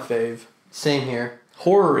not my fave. Same here.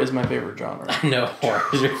 Horror is my favorite genre. No, horror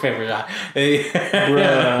is your favorite genre.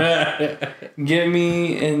 Bruh. Get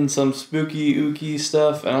me in some spooky, ooky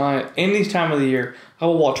stuff, and any time of the year, I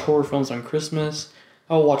will watch horror films on Christmas.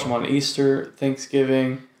 I will watch them on Easter,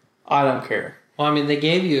 Thanksgiving. I don't care. Well, I mean, they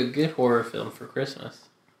gave you a good horror film for Christmas.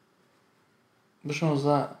 Which one was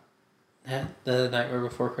that? The Nightmare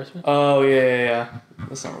Before Christmas? Oh, yeah.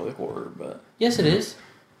 That's not really horror, but... Yes, it is.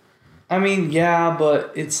 I mean, yeah,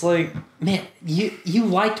 but it's like... Man, you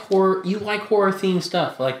liked horror. You like horror themed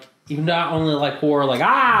stuff. Like, you not only like horror, like,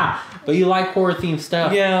 but you like horror themed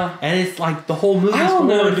stuff. Yeah. And it's like the whole movie's I don't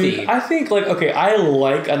know, horror dude. themed. I think, like, okay, I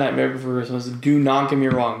like A Nightmare Before Christmas. Do not get me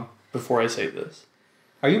wrong before I say this.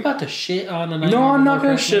 Are you about to shit on A Nightmare No, I'm not Before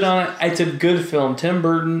going to Christmas? shit on it. It's a good film. Tim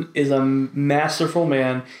Burton is a masterful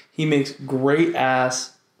man. He makes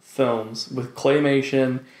great-ass films with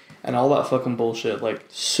claymation and all that fucking bullshit. Like,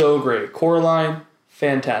 so great. Coraline,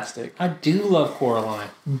 fantastic. I do love Coraline.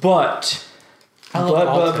 But, I love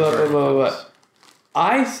all Tim Burton films. but,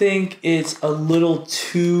 I think it's a little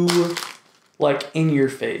too, like, in your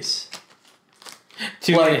face.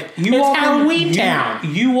 Like, it's Halloween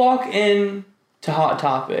Town. You walk in to Hot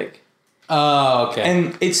Topic, Oh, okay.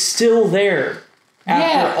 and it's still there.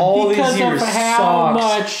 After all these because years, of how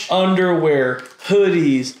socks, much underwear,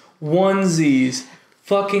 hoodies, onesies,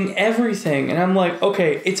 fucking everything. And I'm like,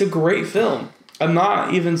 okay, it's a great film. I'm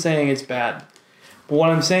not even saying it's bad. But what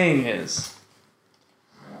I'm saying is,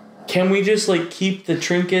 can we just like keep the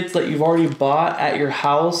trinkets that you've already bought at your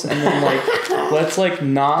house and then like let's like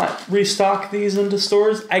not restock these into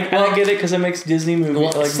stores? I get it because it makes Disney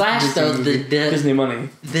movies Well, slash Disney, though, movie, Disney money.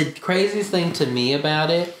 The craziest thing to me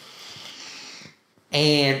about it,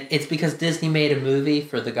 and it's because Disney made a movie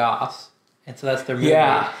for the Goths, and so that's their movie.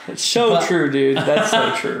 Yeah, it's so true, dude. That's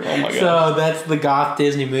so true. Oh my god. So that's the Goth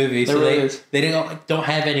Disney movie. So really is. they don't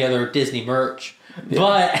have any other Disney merch. Yeah.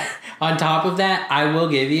 But on top of that, I will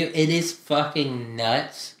give you, it is fucking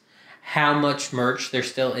nuts how much merch there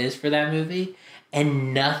still is for that movie,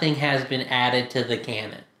 and nothing has been added to the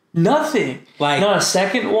canon. Nothing. Like, not a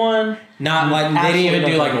second one. not like they didn't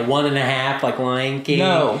even do like nothing. a 1.5 like Lion King.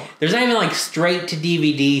 No. There's not even like straight to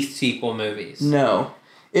DVD sequel movies. No.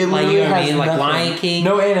 It Like, literally you know what I has mean? Like nothing. Lion King.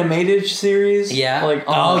 No animated series. Yeah. Like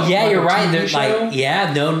oh yeah, like you're a right. TV They're show.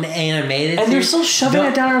 like no animated. And they're series. still shoving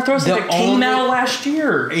it down our throats like the it came only- out last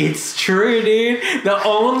year. It's true, dude. The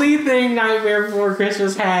only thing Nightmare Before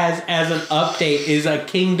Christmas has as an update is a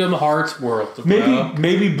Kingdom Hearts world. Bro.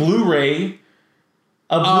 Maybe Blu-ray.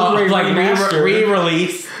 A Blu-ray like remaster.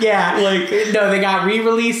 re-release. Yeah, Like- no, they got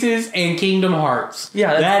re-releases and Kingdom Hearts.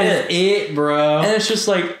 Yeah, that's that is it, bro. And it's just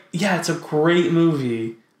like, yeah, it's a great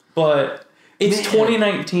movie, but it's Man.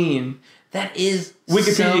 2019. That is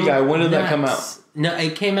Wikipedia so guy, when did that come nuts. No,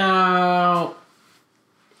 it came out.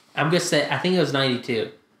 I'm gonna say I think it was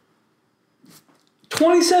 92.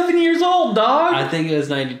 27 years old, dog. I think it was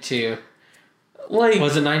 92. Like,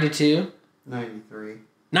 Was it 92? 93.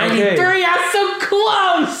 93. Okay. I'm so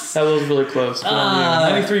close. that was really close. But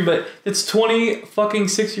 93, but it's 20 fucking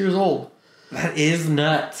 6 years old. That is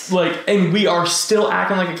nuts. Like, and we are still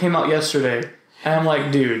acting like it came out yesterday. And I'm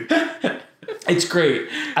like, dude, it's great.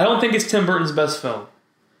 I don't think it's Tim Burton's best film.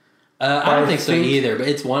 I don't I think so think either, but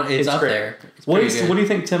it's up great. there. It's What pretty do good. you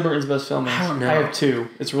think Tim Burton's best film is? I don't know. I have two.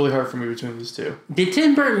 It's really hard for me between these two. Did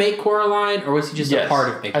Tim Burton make Coraline, or was he just a Yes. part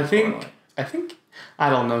of making Coraline? I think I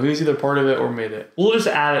don't know. He was either part of it or made it. We'll just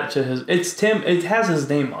add it to his. It's Tim. It has his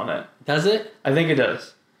name on it. Does it? I think it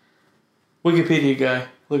does. Wikipedia guy,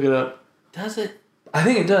 look it up. Does it? I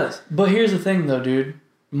think it does. But here's the thing, though, dude.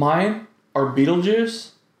 Mine are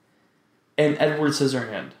Beetlejuice and Edward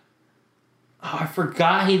Scissorhand. Oh, I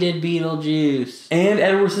forgot he did Beetlejuice. And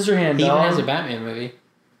Edward Scissorhand. He even dog. has a Batman movie.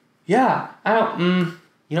 Yeah, I don't.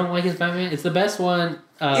 You don't like his Batman? It's the best one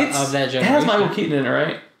of that It generation. has Michael Keaton in it,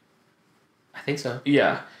 right? I think so.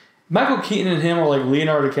 Yeah. Michael Keaton and him are like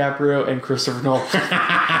Leonardo DiCaprio and Christopher Nolan.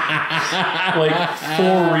 Like,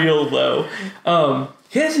 for real, though.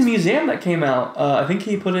 He has a museum that came out. I think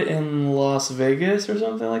he put it in Las Vegas or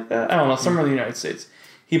something like that. I don't know, somewhere in the United States.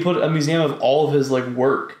 He put a museum of all of his, like,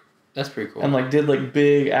 work. That's pretty cool. And, like, did, like,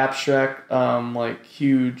 big, abstract, like,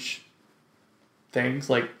 huge things,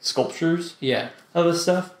 like sculptures yeah. of his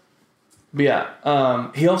stuff. But,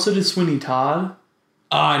 yeah. He also did Sweeney Todd.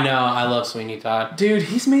 Oh, no. I love Sweeney Todd. Dude,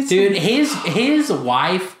 he's made some... Dude, his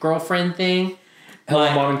wife, girlfriend thing. Helen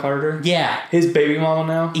like, Bonham Carter. Yeah. His baby mama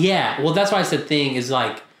now. Yeah. Well, that's why I said thing is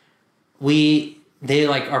like, we they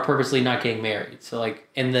like are purposely not getting married. So like,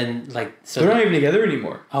 and then like, so They're not even together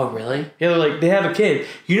anymore. Oh really? Yeah, they're like they have a kid.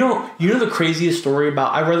 You know the craziest story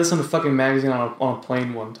about? I read this in a fucking magazine on a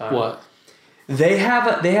plane one time. What? They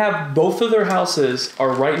have both of their houses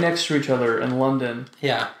are right next to each other in London.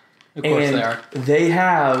 Yeah, of course and they are. They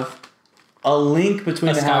have a link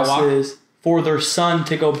between A the skywalk? houses for their son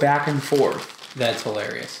to go back and forth That's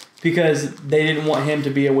hilarious. because they didn't want him to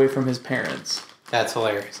be away from his parents, That's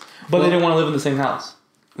hilarious. but Well, they didn't want to live in the same house.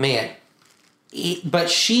 Man, but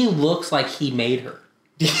she looks like he made her.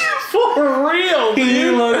 For real, He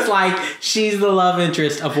dude. looks like she's the love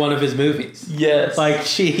interest of one of his movies. Yes, Like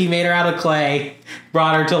he made her out of clay,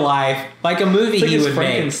 brought her to life, like a movie it's like he his would make.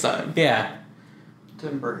 Frankenstein. Yeah.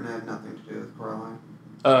 Tim Burton had nothing to do with Coraline.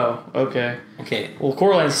 Oh, okay. Okay. Well,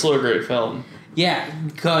 Coraline's still a great film. Yeah,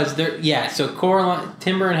 because there. Yeah, so Coraline,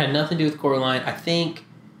 Tim Burton had nothing to do with Coraline. I think,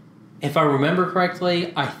 if I remember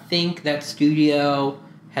correctly, I think that studio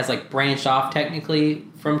has like branched off technically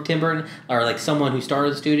from Tim Burton, or like someone who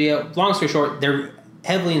started the studio. Long story short, they're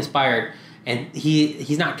heavily inspired, and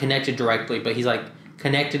he's not connected directly, but he's like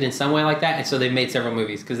connected in some way like that. And so they've made several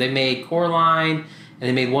movies because they made Coraline, and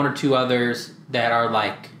they made one or two others that are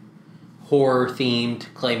like horror themed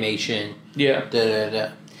claymation. Yeah. Da, da,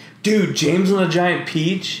 da. Dude, James and the Giant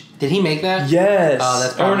Peach. Did he make that? Yes. Oh,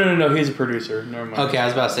 that's Oh, probably- no. He's a producer. Never mind. Okay, I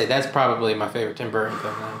was about to say that's probably my favorite Tim Burton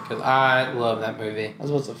film then, because I love that movie. I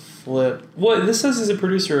was about to flip. What? This says he's a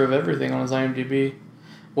producer of everything on his IMDb.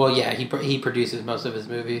 Well, yeah, he produces most of his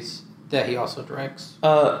movies that he also directs.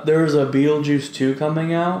 There's a Beetlejuice 2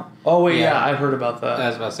 coming out. Oh, wait, Yeah. yeah, I've heard about that. I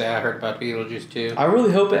was about to say I heard about Beetlejuice too. I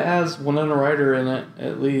really hope it has Winona Ryder in it,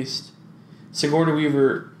 at least. Sigourney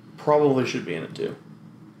Weaver probably should be in it, too.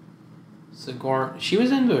 She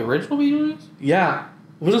was in the original Beetlejuice? Yeah.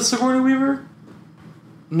 Was it Sigourney Weaver?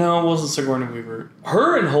 No, it wasn't Sigourney Weaver.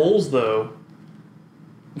 Her and Holes, though,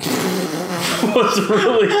 was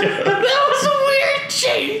really good. That was a weird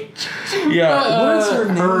change. Yeah. What is her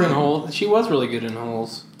name? Her in Holes. She was really good in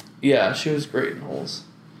Holes. Yeah, she was great in Holes.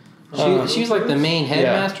 She was like the main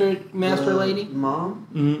headmaster master lady.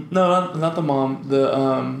 Mom? No, not the mom.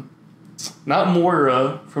 The not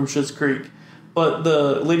Moira from Schitt's Creek, but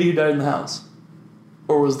the lady who died in the house,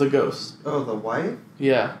 or was the ghost? Oh, the wife?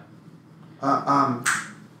 Yeah.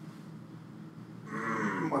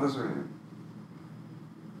 What is her name?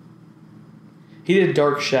 He did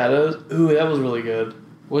Dark Shadows. Ooh, that was really good.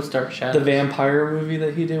 What's Dark Shadows? The vampire movie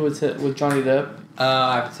that he did with Johnny Depp.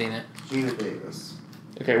 I haven't seen it. Gina Davis.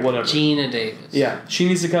 Okay, whatever. Gina Davis. Yeah, she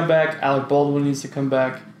needs to come back. Alec Baldwin needs to come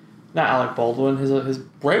back. Not Alec Baldwin. His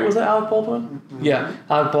right, was that Alec Baldwin? Mm-hmm. Yeah,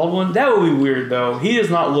 Alec Baldwin. That would be weird though. He does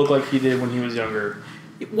not look like he did when he was younger.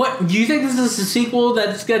 What, do you think this is a sequel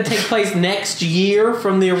that's going to take place next year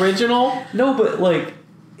from the original? No, but like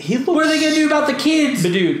he looks. What are they going to do about the kids?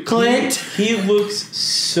 But dude, Clint? he looks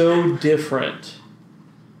so different.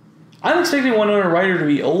 I'm expecting Winona Ryder to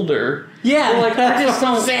be older. Yeah, But like I just that's what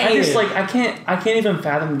I'm don't. I saying. just like I can't even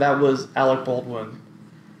fathom that was Alec Baldwin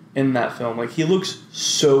in that film. Like he looks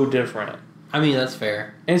so different. I mean, that's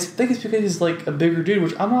fair. And I think it's because he's like a bigger dude,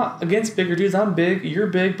 which I'm not against bigger dudes. I'm big, you're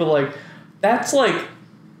big, but like that's like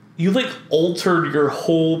you like altered your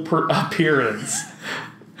whole appearance.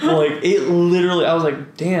 Like it literally, I was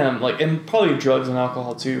like, damn. Like, and probably drugs and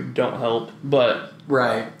alcohol too don't help. But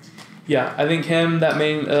Right. yeah, I think him, that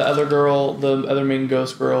main other girl, the other main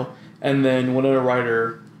ghost girl, and then Winona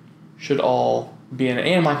Ryder should all be in it.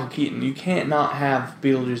 And Michael Keaton. You can't not have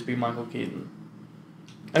Beetlejuice be Michael Keaton.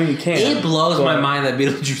 I mean, you can. It blows but- my mind that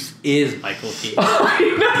Beetlejuice is Michael Keaton. I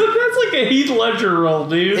know, that's like a Heath Ledger role,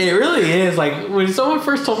 dude. It really is. Like, when someone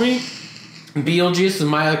first told me Beetlejuice is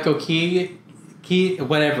Michael Keaton,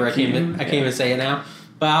 whatever, I can't even say it now.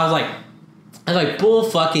 But I was like, bull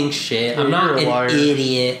fucking shit. Yeah, I'm not you're a an liar.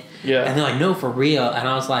 idiot. Yeah. And they're like, no, for real. And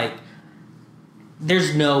I was like,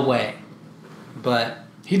 there's no way. But,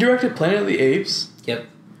 He directed Planet of the Apes. yep,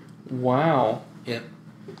 Wow. yep.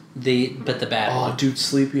 The bad Oh, one. dude,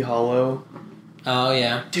 Sleepy Hollow. Oh,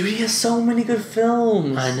 yeah. Dude, he has so many good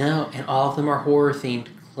films. I know. And all of them are horror themed,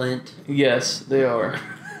 Clint. Yes, they are.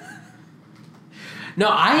 No,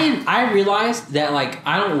 I realized that, like,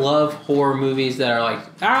 I don't love horror movies that are,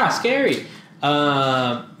 like, scary.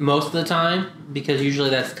 Most of the time, because usually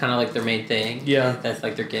that's kind of, like, their main thing. Yeah. That's,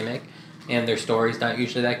 like, their gimmick. And their story's not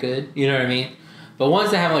usually that good. You know what I mean? But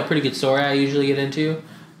ones that have, like, pretty good story, I usually get into.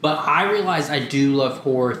 But I realized I do love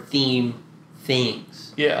horror theme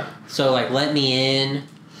things. Yeah. So, like, Let Me In.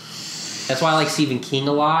 That's why I like Stephen King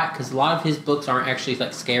a lot, because a lot of his books aren't actually,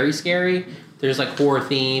 like, scary. There's, like, horror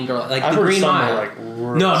themed, or, like, I've The heard Green some Mile. are, like,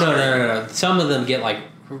 real No. scary. Some of them get, like,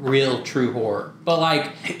 real true horror. But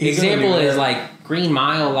like He's gonna example do is that. like Green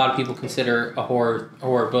Mile. A lot of people consider a horror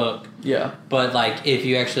book, Yeah. but like if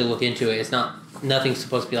you actually look into it, it's nothing's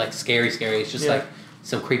supposed to be like scary. It's just Yeah. like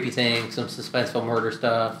some creepy things, some suspenseful murder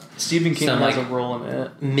stuff, Stephen King Some, has like, a role in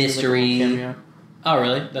it. mystery. He's like a little cameo. Oh,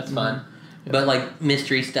 really? That's fun. But like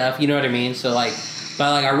mystery stuff, you know what I mean? So like,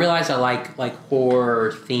 but like I realize I like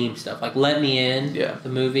horror themed stuff. Like Let Me In, Yeah. the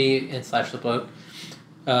movie and / the book.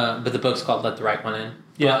 But the book's called Let the Right One In.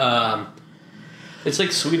 Yeah. But, It's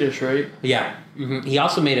like Swedish, right? yeah. He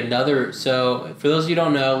also made another. So for those of you who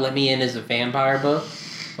don't know, Let Me In is a vampire book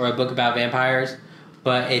or a book about vampires.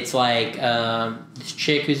 But it's like this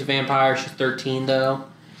chick who's a vampire. She's 13 though,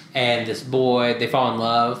 and this boy. They fall in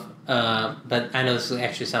love. But I know this is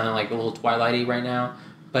actually sounding like a little Twilighty right now,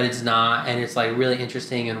 but it's not, and it's like really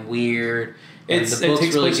interesting and weird. And It book's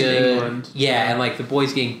takes place in England. Yeah, and like the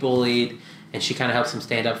boy's getting bullied, and she kind of helps him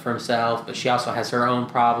stand up for himself, but she also has her own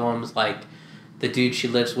problems. Like the dude she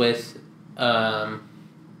lives with.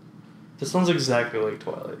 This sounds exactly like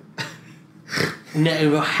Twilight.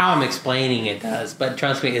 No, how I'm explaining it does, but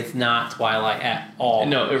trust me, it's not Twilight at all.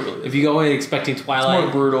 No, it really is. If you go in expecting It's Twilight,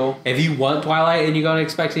 more brutal. if you want Twilight and you go in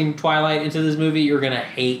expecting Twilight into this movie, you're gonna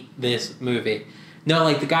hate this movie. No,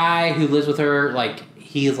 like the guy who lives with her, like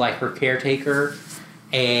he's like her caretaker,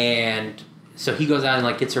 and so he goes out and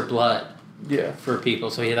like gets her blood Yeah. for people,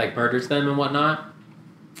 so he like murders them and whatnot.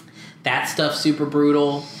 That stuff's super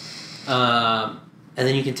brutal. And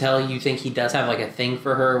then you can tell you think he does have like a thing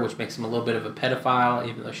for her, which makes him a little bit of a pedophile,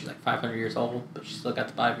 even though she's like 500 years old, but she's still got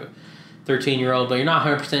the vibe of a 13-year-old, but you're not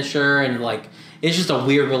 100% sure, and like it's just a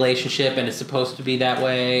weird relationship, and it's supposed to be that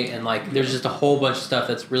way, and like there's just a whole bunch of stuff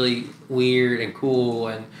that's really weird and cool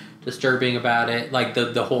and disturbing about it, like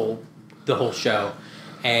the whole show,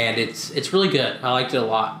 and it's really good. I liked it a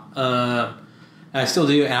lot. I still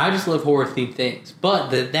do, and I just love horror themed things. But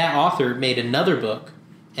that author made another book,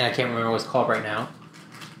 and I can't remember what it's called right now.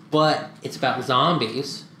 But it's about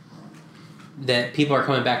zombies that people are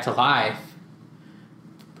coming back to life,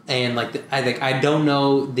 and like I don't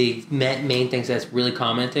know the main things that's really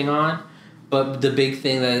commenting on, but the big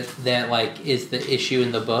thing that like is the issue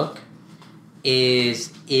in the book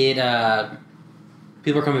is it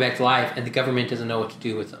people are coming back to life, and the government doesn't know what to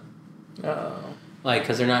do with them. Oh. Like,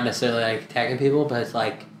 because they're not necessarily like attacking people, but it's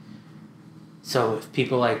like, so if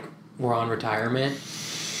people like were on retirement,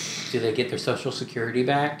 do they get their Social Security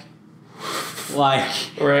back? Like,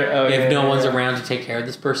 Right. Oh, if yeah, no yeah, one's yeah. around to take care of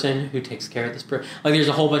this person, who takes care of this person? Like, there's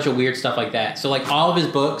a whole bunch of weird stuff like that. So, like, all of his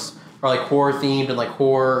books are like horror themed and like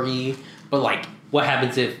horror-y, but like, what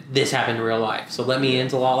happens if this happened in real life? So, Let Me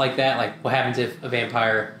In's a lot like that. Like, what happens if a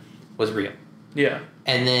vampire was real? Yeah.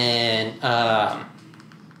 And then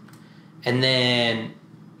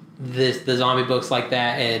the zombie books like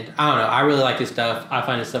that, and I don't know, I really like this stuff. I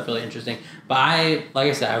find this stuff really interesting. But like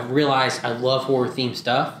I said, I've realized I love horror themed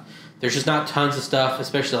stuff. There's just not tons of stuff,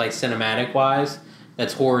 especially like cinematic wise,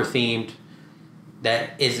 that's horror themed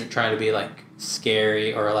that isn't trying to be like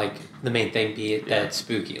scary or like the main thing be that's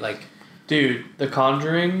spooky. Like, Dude, The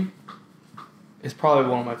Conjuring is probably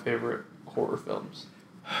one of my favorite horror films.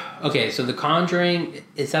 okay, so The Conjuring,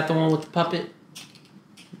 is that the one with the puppet?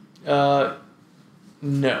 No.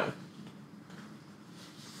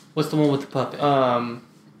 What's the one with the puppet?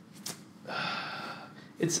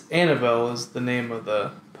 It's Annabelle is the name of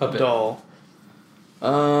the Puppet. doll.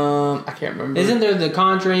 I can't remember. Isn't there The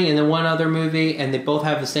Conjuring and then one other movie, and they both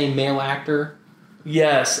have the same male actor?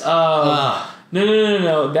 Yes. Ugh.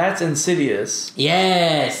 No. That's Insidious.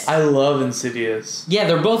 Yes. I love Insidious. Yeah,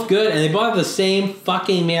 they're both good, and they both have the same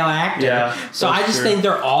fucking male actor. Yeah, So I that's just true. think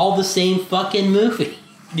they're all the same fucking movie.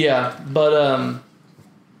 Yeah, but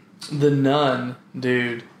The Nun,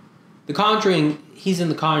 dude. The Conjuring, he's in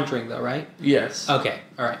The Conjuring, though, right? Yes. Okay,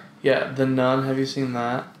 all right. Yeah, The Nun. Have you seen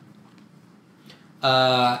that?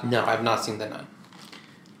 No, I've not seen The Nun.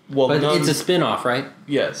 Well, But Nun, it's a spin-off, right?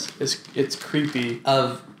 yes. It's creepy.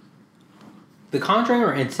 Of The Conjuring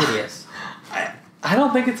or Insidious? I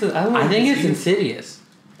don't think it's. I think it's Insidious.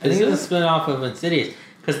 I Is think it's it? a spin-off of Insidious.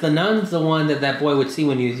 Because The Nun's the one that boy would see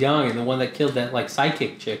when he was young, and the one that killed that like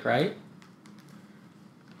psychic chick, right?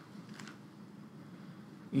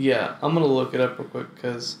 Yeah, I'm gonna look it up real quick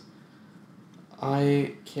because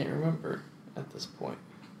I can't remember at this point.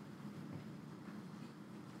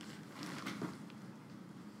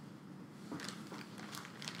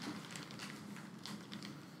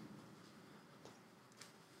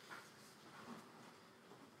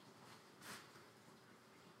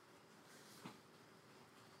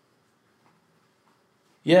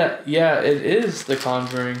 Yeah, it is The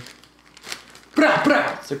Conjuring. Brah,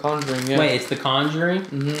 brah. It's The Conjuring, yeah. Wait, it's The Conjuring?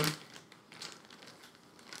 Mm-hmm.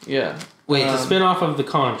 Yeah. Wait, it's a spin-off of The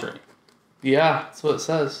Conjuring. Yeah, that's what it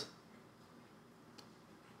says.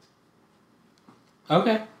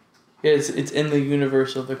 Okay. Yeah, it's in the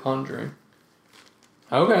universe of The Conjuring.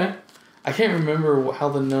 Okay. I can't remember how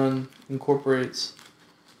The Nun incorporates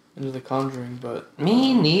into The Conjuring, but...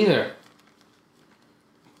 Me neither.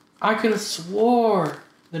 I could have swore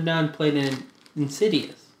the nun played in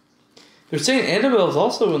Insidious. They're saying Annabelle's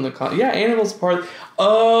also in the Yeah, Annabelle's part...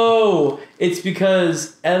 Oh! It's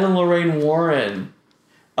because Ed and Lorraine Warren...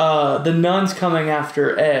 the nun's coming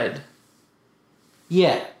after Ed.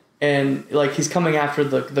 Yeah. And, like, he's coming after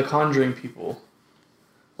the Conjuring people.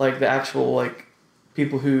 Like, the actual, like,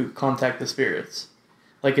 people who contact the spirits.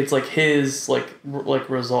 Like, it's, like, his, like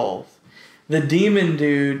resolve. The demon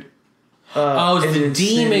dude... it's the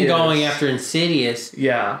demon going after Insidious.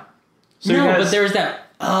 Yeah. So no, but there's that...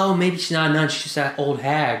 Oh, maybe she's not a nun. She's just that old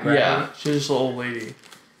hag, right? Yeah, she's just an old lady.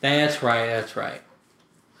 That's right.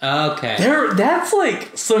 Okay. That's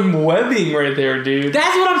like some webbing right there, dude.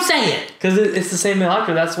 That's what I'm saying. Because it's the same male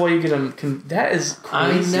actor. That's why you get them. That is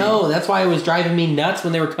crazy. I know. That's why it was driving me nuts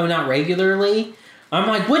when they were coming out regularly. I'm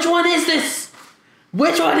like, which one is this?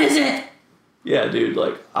 Which one is it? Yeah, dude.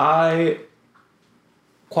 Like, I,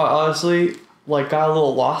 quite honestly, like, got a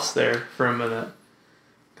little lost there for a minute.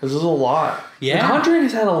 Because there's a lot. Yeah. The Conjuring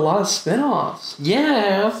has had a lot of spin-offs.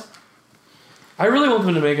 Yeah. I really want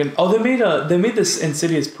them to make an... Oh, they made this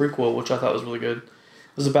Insidious prequel, which I thought was really good.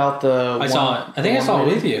 It was about the... I saw it. I think I saw it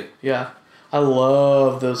with you. Yeah. I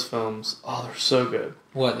love those films. Oh, they're so good.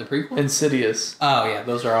 What, the prequel? Insidious. Oh, yeah.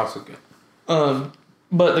 Those are also good.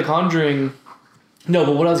 But The Conjuring... No,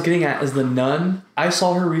 but what I was getting at is the nun. I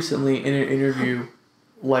saw her recently in an interview,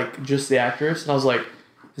 like, just the actress, and I was like,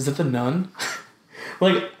 is that the nun?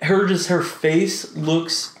 Like, her face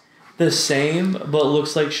looks the same, but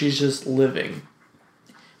looks like she's just living.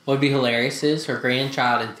 What would be hilarious is her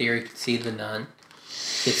grandchild, in theory, could see the nun,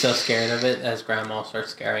 get so scared of it as grandma starts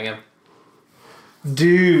scaring him.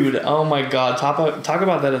 Dude, oh my god. Talk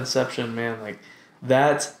about that Inception, man. Like,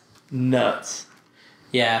 that's nuts.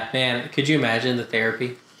 Yeah, man. Could you imagine the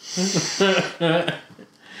therapy? It's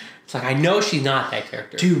like, I know she's not that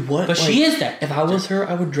character. Dude, what? But she is that character. If I was her,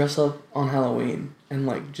 I would dress up on Halloween and,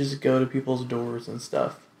 like, just go to people's doors and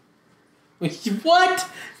stuff. What?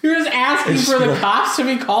 You're just asking for the cops to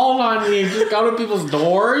be called on you. Just go to people's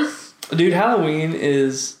doors? Dude, Halloween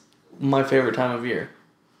is my favorite time of year.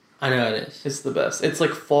 I know it is. It's the best. It's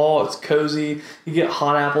like fall. It's cozy. You get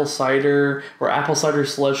hot apple cider or apple cider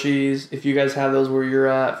slushies. If you guys have those where you're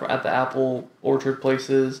at the apple orchard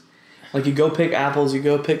places. Like, you go pick apples. You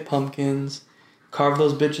go pick pumpkins. Carve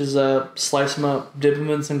those bitches up. Slice them up. Dip them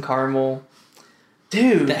in some caramel.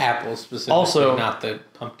 Dude. The apples specifically, also, not the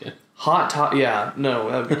pumpkin. Yeah, no,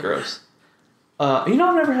 that would be gross. You know,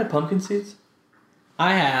 I've never had pumpkin seeds.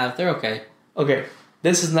 I have. They're okay. Okay,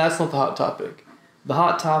 that's not the hot topic. The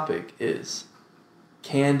hot topic is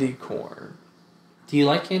candy corn. Do you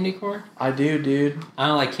like candy corn? I do, dude. I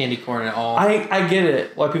don't like candy corn at all. I get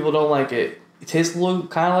it. Why people don't like it. It tastes a little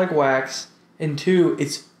kind of like wax, and two,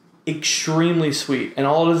 it's extremely sweet, and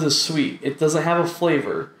all it is sweet. It doesn't have a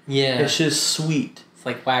flavor. Yeah, it's just sweet. It's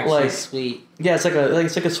like waxy sweet. Yeah, it's like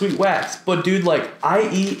a sweet wax. But dude, like,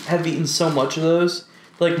 I have eaten so much of those,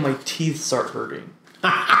 like, my teeth start hurting.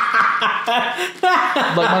 Like,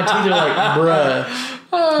 my teeth are like,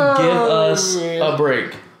 bruh, give us a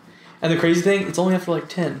break. And the crazy thing, it's only after like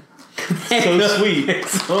 10. It's so sweet.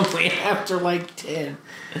 It's only after like 10.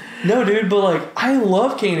 No, dude, but like, I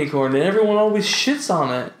love candy corn, and everyone always shits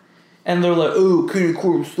on it. And they're like, oh, candy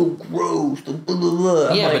corn is so gross. Blah, blah,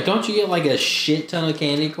 blah. Yeah, like, but don't you get like a shit ton of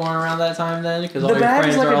candy corn around that time then? Because all the your bag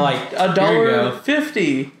friends is like are like,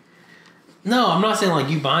 $1.50. No, I'm not saying like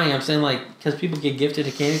you buying. I'm saying like because people get gifted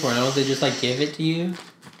a candy corn. Don't they just like give it to you?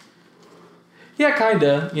 Yeah,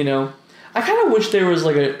 kinda. You know, I kind of wish there was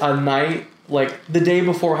like a night, like the day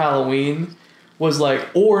before Halloween was like,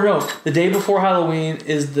 or no, the day before Halloween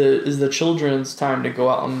is the children's time to go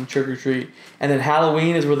out on trick or treat, and then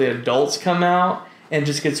Halloween is where the adults come out and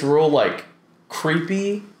just gets real like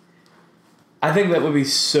creepy. I think that would be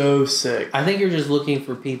so sick. I think you're just looking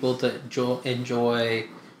for people to enjoy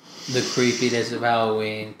the creepiness of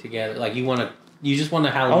Halloween together. Like you just want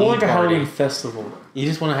a Halloween. I want like a party. Halloween festival. You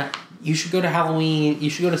just want to. You should go to Halloween. You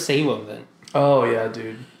should go to Salem then. Oh yeah,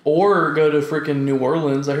 dude. Or go to freaking New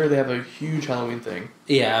Orleans. I heard they have a huge Halloween thing.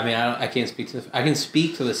 Yeah, I mean, I can't speak to. I can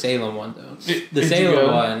speak to the Salem one though. The Did Salem you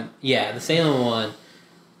go? one, yeah, the Salem one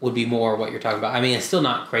would be more what you're talking about. I mean, it's still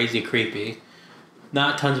not crazy creepy.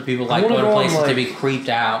 Not tons of people like going to places to be creeped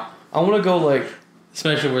out. I want to go like.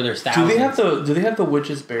 Especially where there's thousands. Do they have the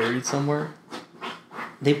witches buried somewhere?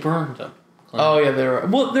 They burned them. Oh yeah,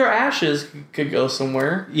 their ashes could go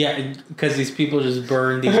somewhere. Yeah, because these people just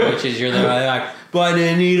burn these witches. You're like, but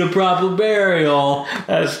they need a proper burial.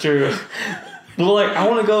 That's true. Well, like, I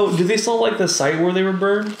want to go. Do they still like the site where they were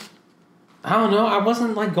burned? I don't know. I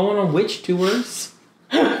wasn't like going on witch tours.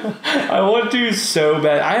 I want to so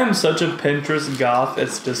bad. I am such a Pinterest goth.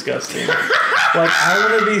 It's disgusting. Like, I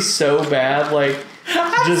want to be so bad. Like,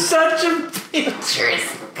 just such a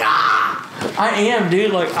Pinterest goth. I am,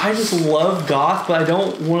 dude. Like, I just love goth, but I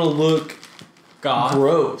don't want to look Goth.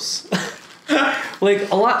 gross. Like,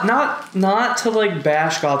 a lot. Not to like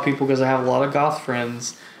bash goth people because I have a lot of goth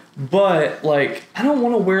friends, but like, I don't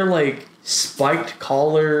want to wear like spiked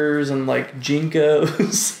collars and like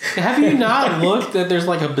jinkos. Have you not looked that there's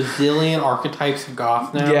like a bazillion archetypes of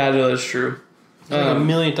goth now? Yeah, no, that's true. There's like a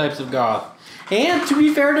million types of goth. And to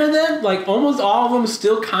be fair to them, like almost all of them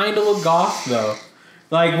still kind of look goth though.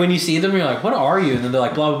 Like when you see them, you're like, what are you? And then they're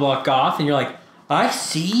like, blah, blah, blah, goth. And you're like, I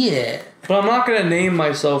see it. But I'm not going to name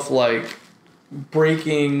myself like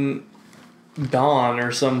Breaking Dawn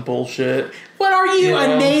or some bullshit. What are you, Yeah.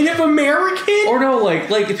 a Native American? Or no, like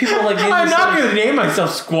if people are like... I'm not going to name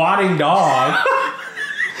myself Squatting Dog.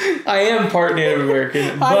 I am part Native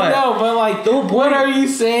American, but... I know, but like, what are you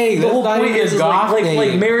saying? The whole That's not point even is a goth like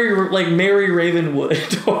name. Mary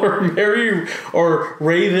Ravenwood or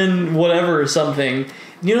Raven whatever or something.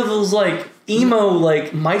 You know those like emo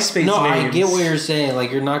like MySpace No, names. I get what you're saying.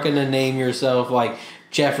 Like, you're not going to name yourself like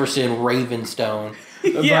Jefferson Ravenstone.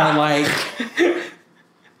 Yeah. But like...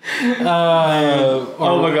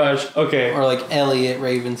 oh my gosh. Okay. Or like Elliot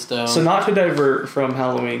Ravenstone. So not to divert from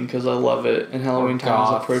Halloween because I love it and Halloween time is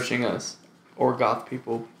goths. approaching us or goth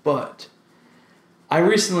people, but I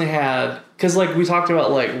recently had because like we talked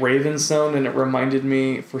about like Ravenstone and it reminded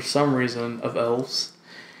me for some reason of elves,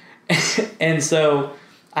 and so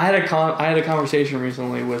I had a conversation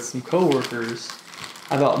recently with some coworkers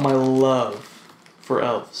about my love for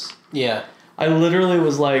elves. Yeah. I literally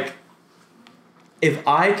was like, if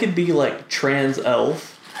I could be like trans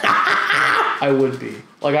elf, I would be.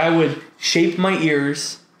 Like I would shape my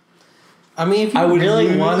ears. I mean, if you I would really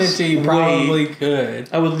lose wanted to, you probably weight. could.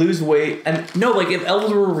 I would lose weight. And no, like if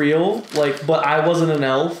elves were real, like but I wasn't an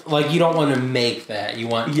elf. Like, you don't want to make that. You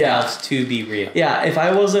want elves to be real. Yeah, if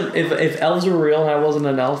I wasn't if elves were real and I wasn't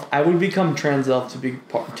an elf, I would become trans elf to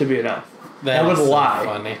be an elf. I would That's so lie.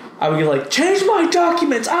 funny. I would be like, change my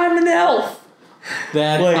documents, I'm an elf.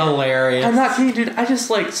 That's Like, hilarious. I'm not kidding, dude. I just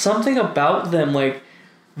like something about them, like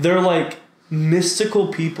they're like mystical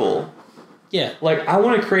people. Yeah. Like I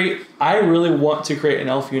really want to create an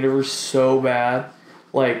elf universe so bad.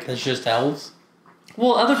 Like, That's just elves?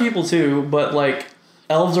 well, other people too, but like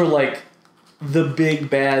elves are like the big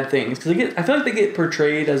bad things because I feel like they get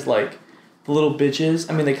portrayed as like the little bitches.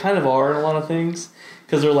 I mean, they kind of are in a lot of things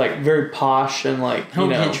because they're like very posh and like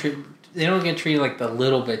They don't get treated like the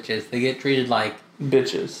little bitches. They get treated like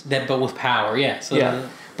bitches. that, but with power. Yeah. So Yeah,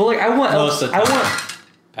 but like I want elves. Most of the time.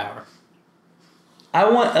 Power. I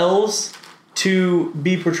want elves to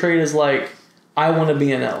be portrayed as like, I want to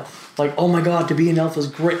be an elf. Like, oh my god, to be an elf is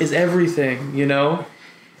great, is everything, you know?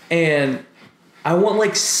 And I want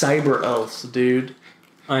like cyber elves, dude.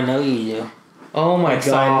 I know you do. Oh my Like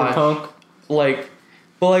god. Cyberpunk. Like,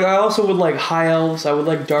 but like I also would like high elves, I would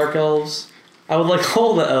like dark elves, I would like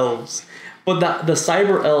all the elves. But the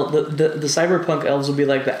cyber elf, the cyberpunk elves would be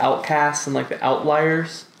like the outcasts and like the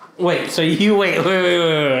outliers. Wait, so you wait.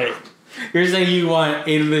 You're saying you want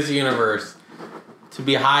in this universe to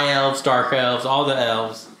be high elves, dark elves, all the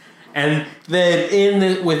elves, and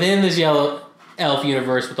then within this yellow elf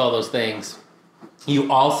universe with all those things,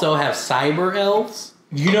 you also have cyber elves?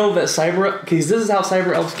 You know that because this is how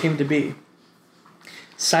cyber elves came to be.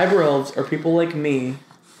 Cyber elves are people like me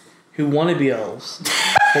who want to be elves,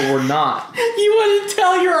 but we're not. You want to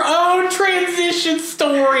tell your own transition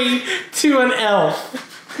story to an elf.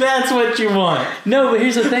 That's what you want. No, but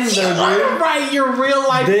here's the thing, though, You want to dude. write your real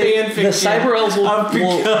life fan fiction. The cyber elves of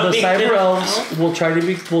becoming will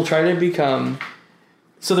try to become.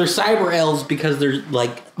 So they're cyber elves because they're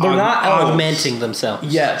like They're not elves. augmenting themselves.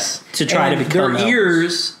 Yes, To try to become their elves.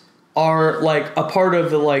 ears are like a part of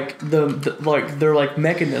their like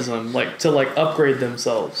mechanism like to like upgrade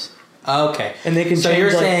themselves. Okay. And they can So change,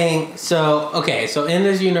 you're like- saying so in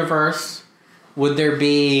this universe, would there'd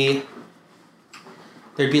be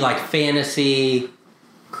like fantasy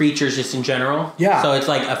creatures just in general? Yeah. So it's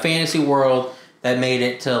like a fantasy world that made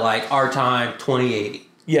it to like our time 2080.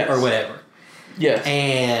 Yes. Or whatever. Yes.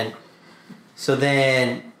 And so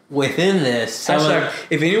then within this, Hashtag,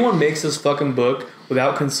 if anyone makes this fucking book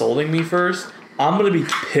without consulting me first, I'm gonna be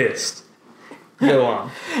pissed. Go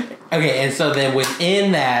on. okay, and so then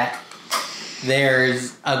within that,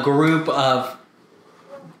 there's a group of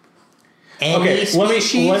Okay, let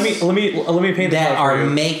me paint that that are for you.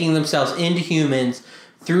 making themselves into humans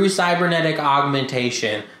through cybernetic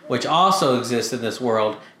augmentation, which also exists in this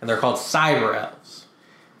world, and they're called cyber elves.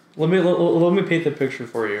 Let me paint the picture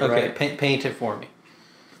for you. Okay, Right? paint it for me.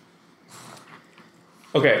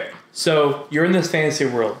 Okay, so you're in this fantasy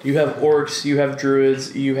world. You have orcs, you have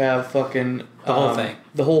druids, you have fucking The whole thing.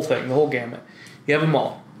 the whole gamut. You have them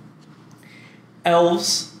all.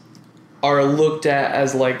 Elves are looked at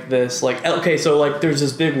as like this, like okay, so like there's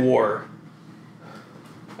this big war.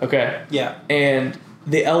 Okay, Yeah. and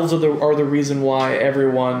the elves are the reason why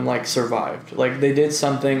everyone like survived. Like they did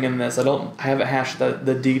something in this. I haven't hashed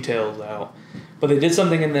the details out, but they did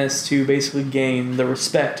something in this to basically gain the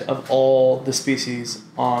respect of all the species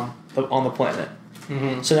on the planet.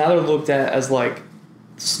 Mm-hmm. So now they're looked at as like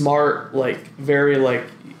smart, like very like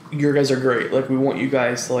you guys are great. Like we want you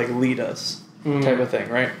guys to like lead us, type of thing,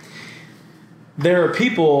 right? There are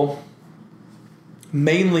people,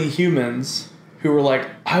 mainly humans, who are like,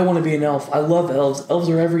 I want to be an elf. I love elves. Elves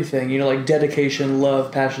are everything. You know, like dedication,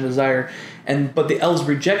 love, passion, desire. But the elves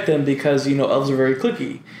reject them because, you know, elves are very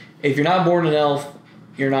cliquey. If you're not born an elf,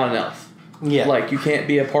 you're not an elf. Yeah. Like, you can't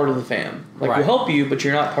be a part of the fam. Like, Right. we'll help you, but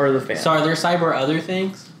you're not part of the fam. So are there cyber other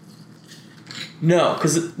things? No,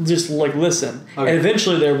 because just, like, listen. Okay. And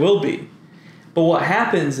eventually there will be. But what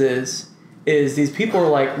happens is these people are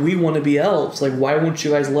like, we want to be elves. Like, why won't you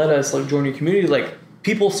guys let us, like, join your community? Like,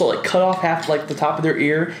 people so like cut off half like the top of their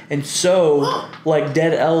ear and sew like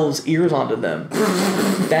dead elves' ears onto them.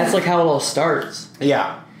 That's like how it all starts.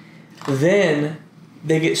 Yeah. Then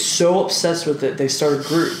they get so obsessed with it, they start a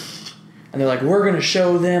group, and they're like, "We're gonna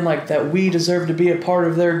show them like that we deserve to be a part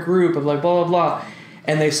of their group," of like blah blah blah,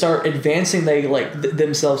 and they start advancing. They like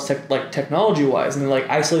themselves technology wise, and they like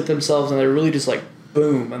isolate themselves, and they really just like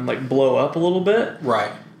boom and like blow up a little bit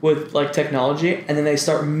Right. with like technology, and then they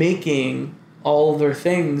start making all of their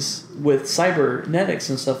things with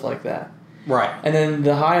cybernetics and stuff like that. Right. And then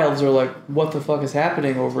the high elves are like, what the fuck is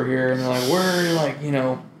happening over here? And they're like, we're like, you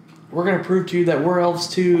know, we're going to prove to you that we're elves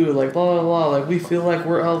too. Like, blah, blah, blah. Like, we feel like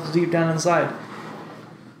we're elves deep down inside.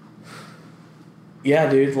 Yeah,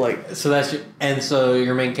 dude. Like, So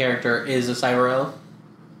your main character is a cyber elf?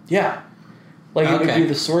 yeah. Like, it would Okay. be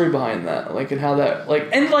the story behind that. Like, and how that, like,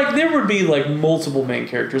 and like, there would be like multiple main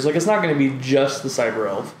characters. Like, it's not going to be just the cyber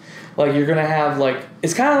elf. Like, you're going to have like,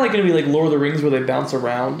 it's kind of like going to be like Lord of the Rings where they bounce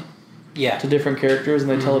around Yeah. to different characters and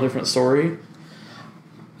they tell a different story.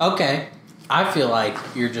 Okay. I feel like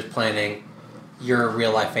you're just planning your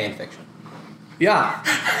real life fan fiction. Yeah.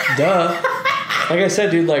 Duh. Like I said,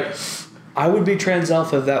 dude, like, I would be trans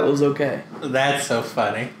alpha if that was okay. That's so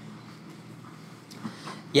funny.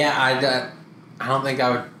 Yeah, I don't think I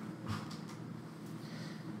would.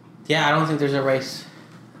 Yeah, I don't think there's a race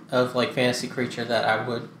of like fantasy creature that I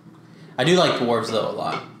would. I do like dwarves though a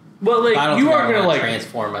lot. But like, I don't you think aren't I gonna wanna like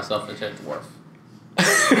transform myself into a dwarf.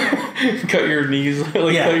 cut your knees,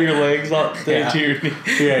 like Yeah. cut your legs off Yeah. to your knee.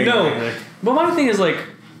 Yeah, No, exactly. but my thing is like,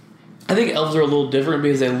 I think elves are a little different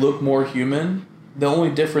because they look more human. The only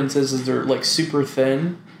difference is they're like super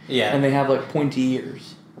thin Yeah. and they have like pointy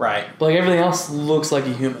ears. Right. But like everything else looks like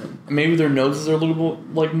a human. Maybe their noses are a little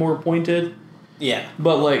bit like more pointed, Yeah.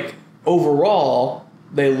 but like overall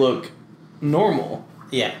they look normal.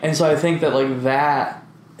 Yeah. And so I think that like that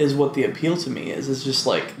is what the appeal to me is. It's just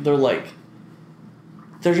like they're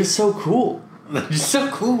just so cool. They're just so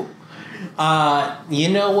cool. You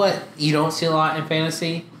know what you don't see a lot in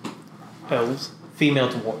fantasy? Elves. Female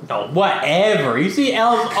dwarf. No, whatever. You see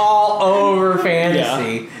elves all over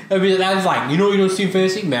fantasy. I mean, that's like, you know what you don't see in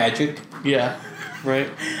fantasy? Magic. Yeah. Right.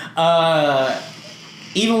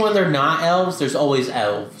 Even when they're not elves, there's always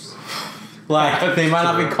elves. Like, they might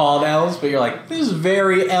not be called elves, but you're like, this is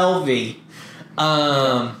very elvy.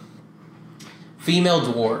 Female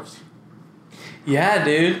dwarves. Yeah,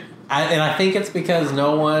 dude. And I think it's because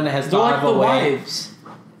no one has They're thought like of a the way. wives.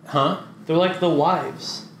 Huh? They're like the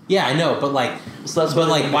wives. Yeah, I know, but like, So that's what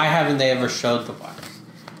I mean. why haven't they ever showed the wives?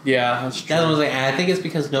 Yeah, that's true. That's what I'm saying. And I think it's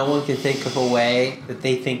because no one can think of a way that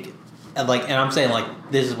they think, like, and I'm saying like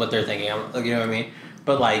this is what they're thinking. You know what I mean?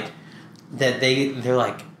 But like that they're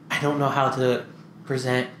like, I don't know how to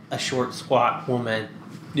present a short, squat woman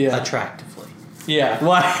attractively. Yeah.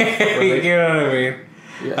 Like, you know what I mean?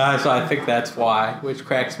 Yeah. So I think that's why, which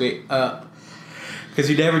cracks me up, because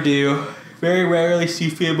you never do. Very rarely see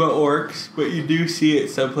female orcs, but you do see it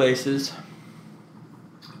some places.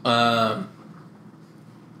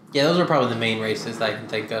 Yeah, those are probably the main races that I can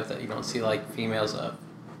think of that you don't see like females of.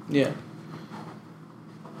 Yeah.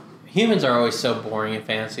 Humans are always so boring in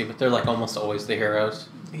fantasy, but they're like almost always the heroes.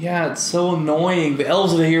 Yeah, it's so annoying. The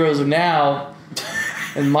elves are the heroes of now.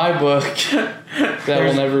 In my book, that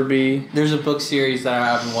will never be. There's a book series that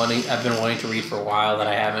I've been wanting to read for a while that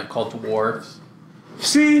I haven't, called Dwarves.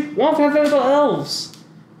 See, why don't have about elves?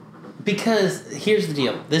 Because here's the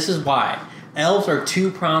deal. This is why elves are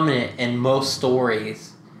too prominent in most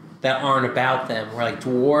stories that aren't about them. Where like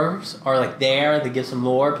dwarves are like there, they give some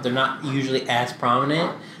lore, but they're not usually as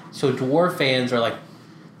prominent. So dwarf fans are like,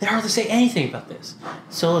 they hardly say anything about this.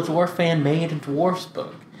 So a dwarf fan made a dwarfs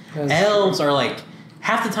book. Elves are like,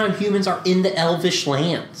 half the time humans are in the elvish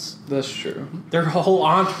lands. That's true. Their whole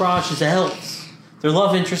entourage is elves. Their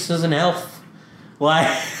love interest is an elf. Like,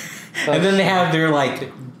 and then they have their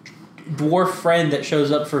like dwarf friend that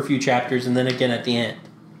shows up for a few chapters and then again at the end.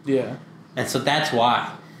 Yeah. And so that's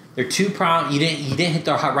why they're too proud. You didn't hit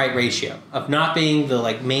the right ratio of not being the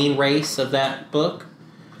like main race of that book,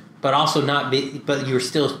 but also but you're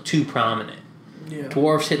still too prominent. Yeah.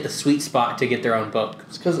 Dwarves hit the sweet spot to get their own book.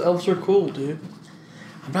 It's because elves are cool, dude.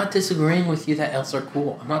 I'm not disagreeing with you that elves are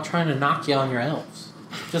cool. I'm not trying to knock you on your elves.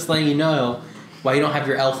 Just letting you know why you don't have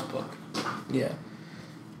your elf book. Yeah.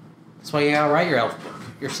 That's why you gotta write your elf book.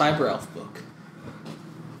 Your cyber elf book.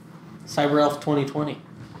 Cyber Elf 2020.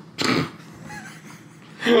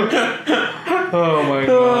 Oh my god.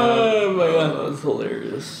 Oh my god. That's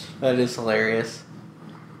hilarious. That is hilarious.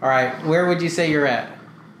 Alright, where would you say you're at?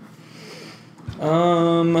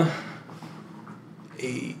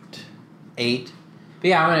 8. 8. But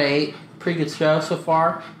yeah, I'm at 8. Pretty good show so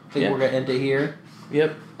far. I think Yeah. we're gonna end it here.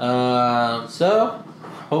 Yep. So,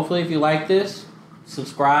 hopefully if you like this,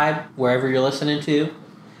 subscribe wherever you're listening to.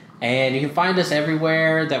 And you can find us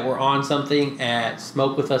everywhere that we're on something at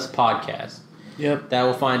Smoke With Us Podcast. Yep. That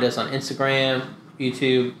will find us on Instagram,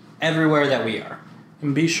 YouTube, everywhere that we are.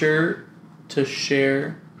 And be sure to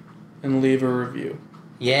share and leave a review.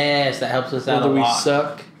 Yes, that helps us out Whether a we lot.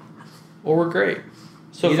 suck or we're great.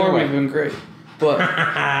 So Either far way. we've been great. But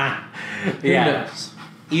who Yeah. knows?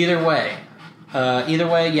 Either way,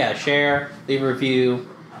 yeah, share, leave a review,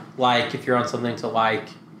 like if you're on something to like.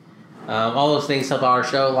 All those things help out our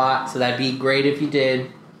show a lot, so that'd be great if you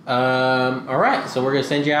did. Alright, so we're going to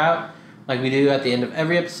send you out, like we do at the end of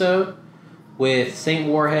every episode, with St.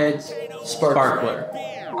 Warhead's Sparkler.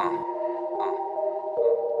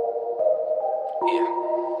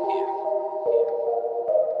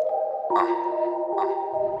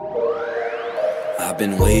 I've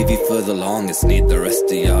been wavy for the longest, need the rest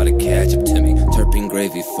of y'all to catch up to me. Terpene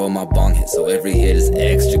gravy for my bong hit, so every hit is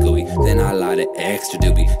extra gooey. Then I light it extra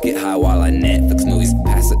doobie, get high while I Netflix movies.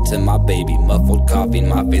 Pass it to my baby, muffled coffee,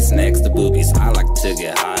 my face next to boobies. I like to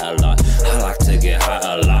get high a lot, I like to get high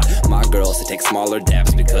a lot. My girls to take smaller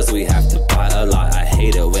dabs because we have to buy a lot. I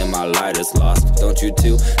hate it when my lighter's lost, don't you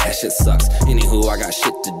too? That shit sucks, anywho I got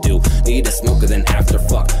shit to do. Need a smoker then after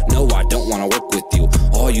fuck, no I don't wanna work with you.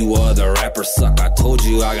 All you other rappers suck, I told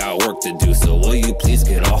you I got work to do, so will you please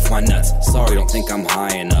get off my nuts? Sorry, don't think I'm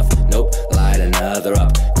high enough. Nope, light another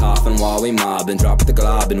up. Coughing while we mob and drop the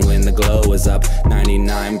glob, and when the glow is up,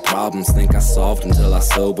 99 problems think I solved until I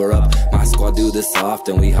sober up. My squad do this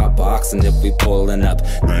often, we hot boxing if we pulling up.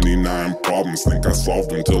 99 problems, think I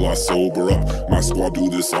solved until I sober up. My squad do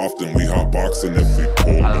this often, we hot boxing if we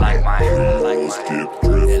pull I like my skip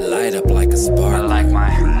drip. it light up like a spark. I like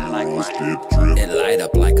my Skip drip. it light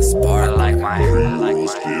up like a spark. I like my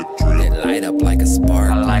Skip drip. it light up like a spark.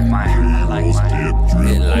 I like my Skip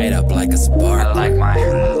drip. it light up like a spark. I like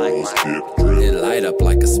my Skip drip. it light up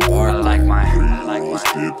like a spark. I like my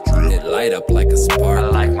Skip drip. it light up like a spark. I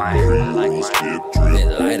like my Skip drip.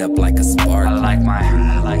 it light up like a spark. I like my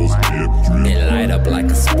Skip drip. it light up like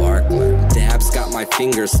a spark. Dabs got my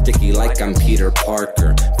fingers sticky like I'm Peter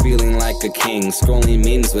Parker. Feeling like a king, scrolling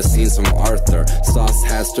memes with scenes from Arthur. Sauce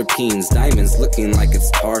has terpenes, diamonds looking like it's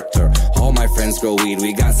tartar. All my friends grow weed,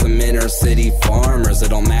 we got some inner city farmers. It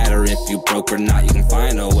don't matter if you broke or not, you can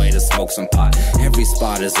find a way to smoke some pot. Every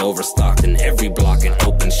spot is overstocked and every block an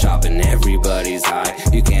open shop, and everybody's high,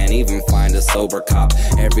 you can't even find a sober cop.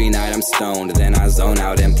 Every night I'm stoned, then I zone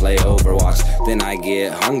out and play Overwatch. Then I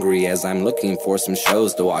get hungry as I'm looking for some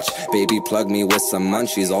shows to watch. Baby plug me with some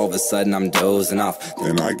munchies, all of a sudden I'm dozing off.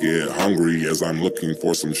 Then I get hungry as I'm looking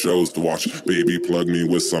for some shows to watch. Baby plug me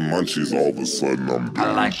with some munchies, all of a sudden I'm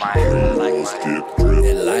done. Skip drip.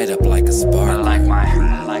 It light up like a spark. I like my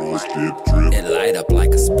Skip drip. it light up like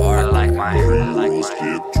a spark. I like my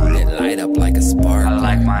Skip drip. it light up like a spark. I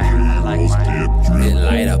like my Skip drip. it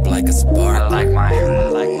light up like a spark. I like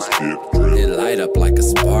my Skip drip. it light up like a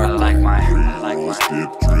spark. I like my Skip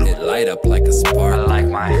drip. it light up like a spark. I like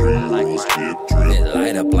my Skip drip. it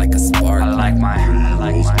light up like a spark.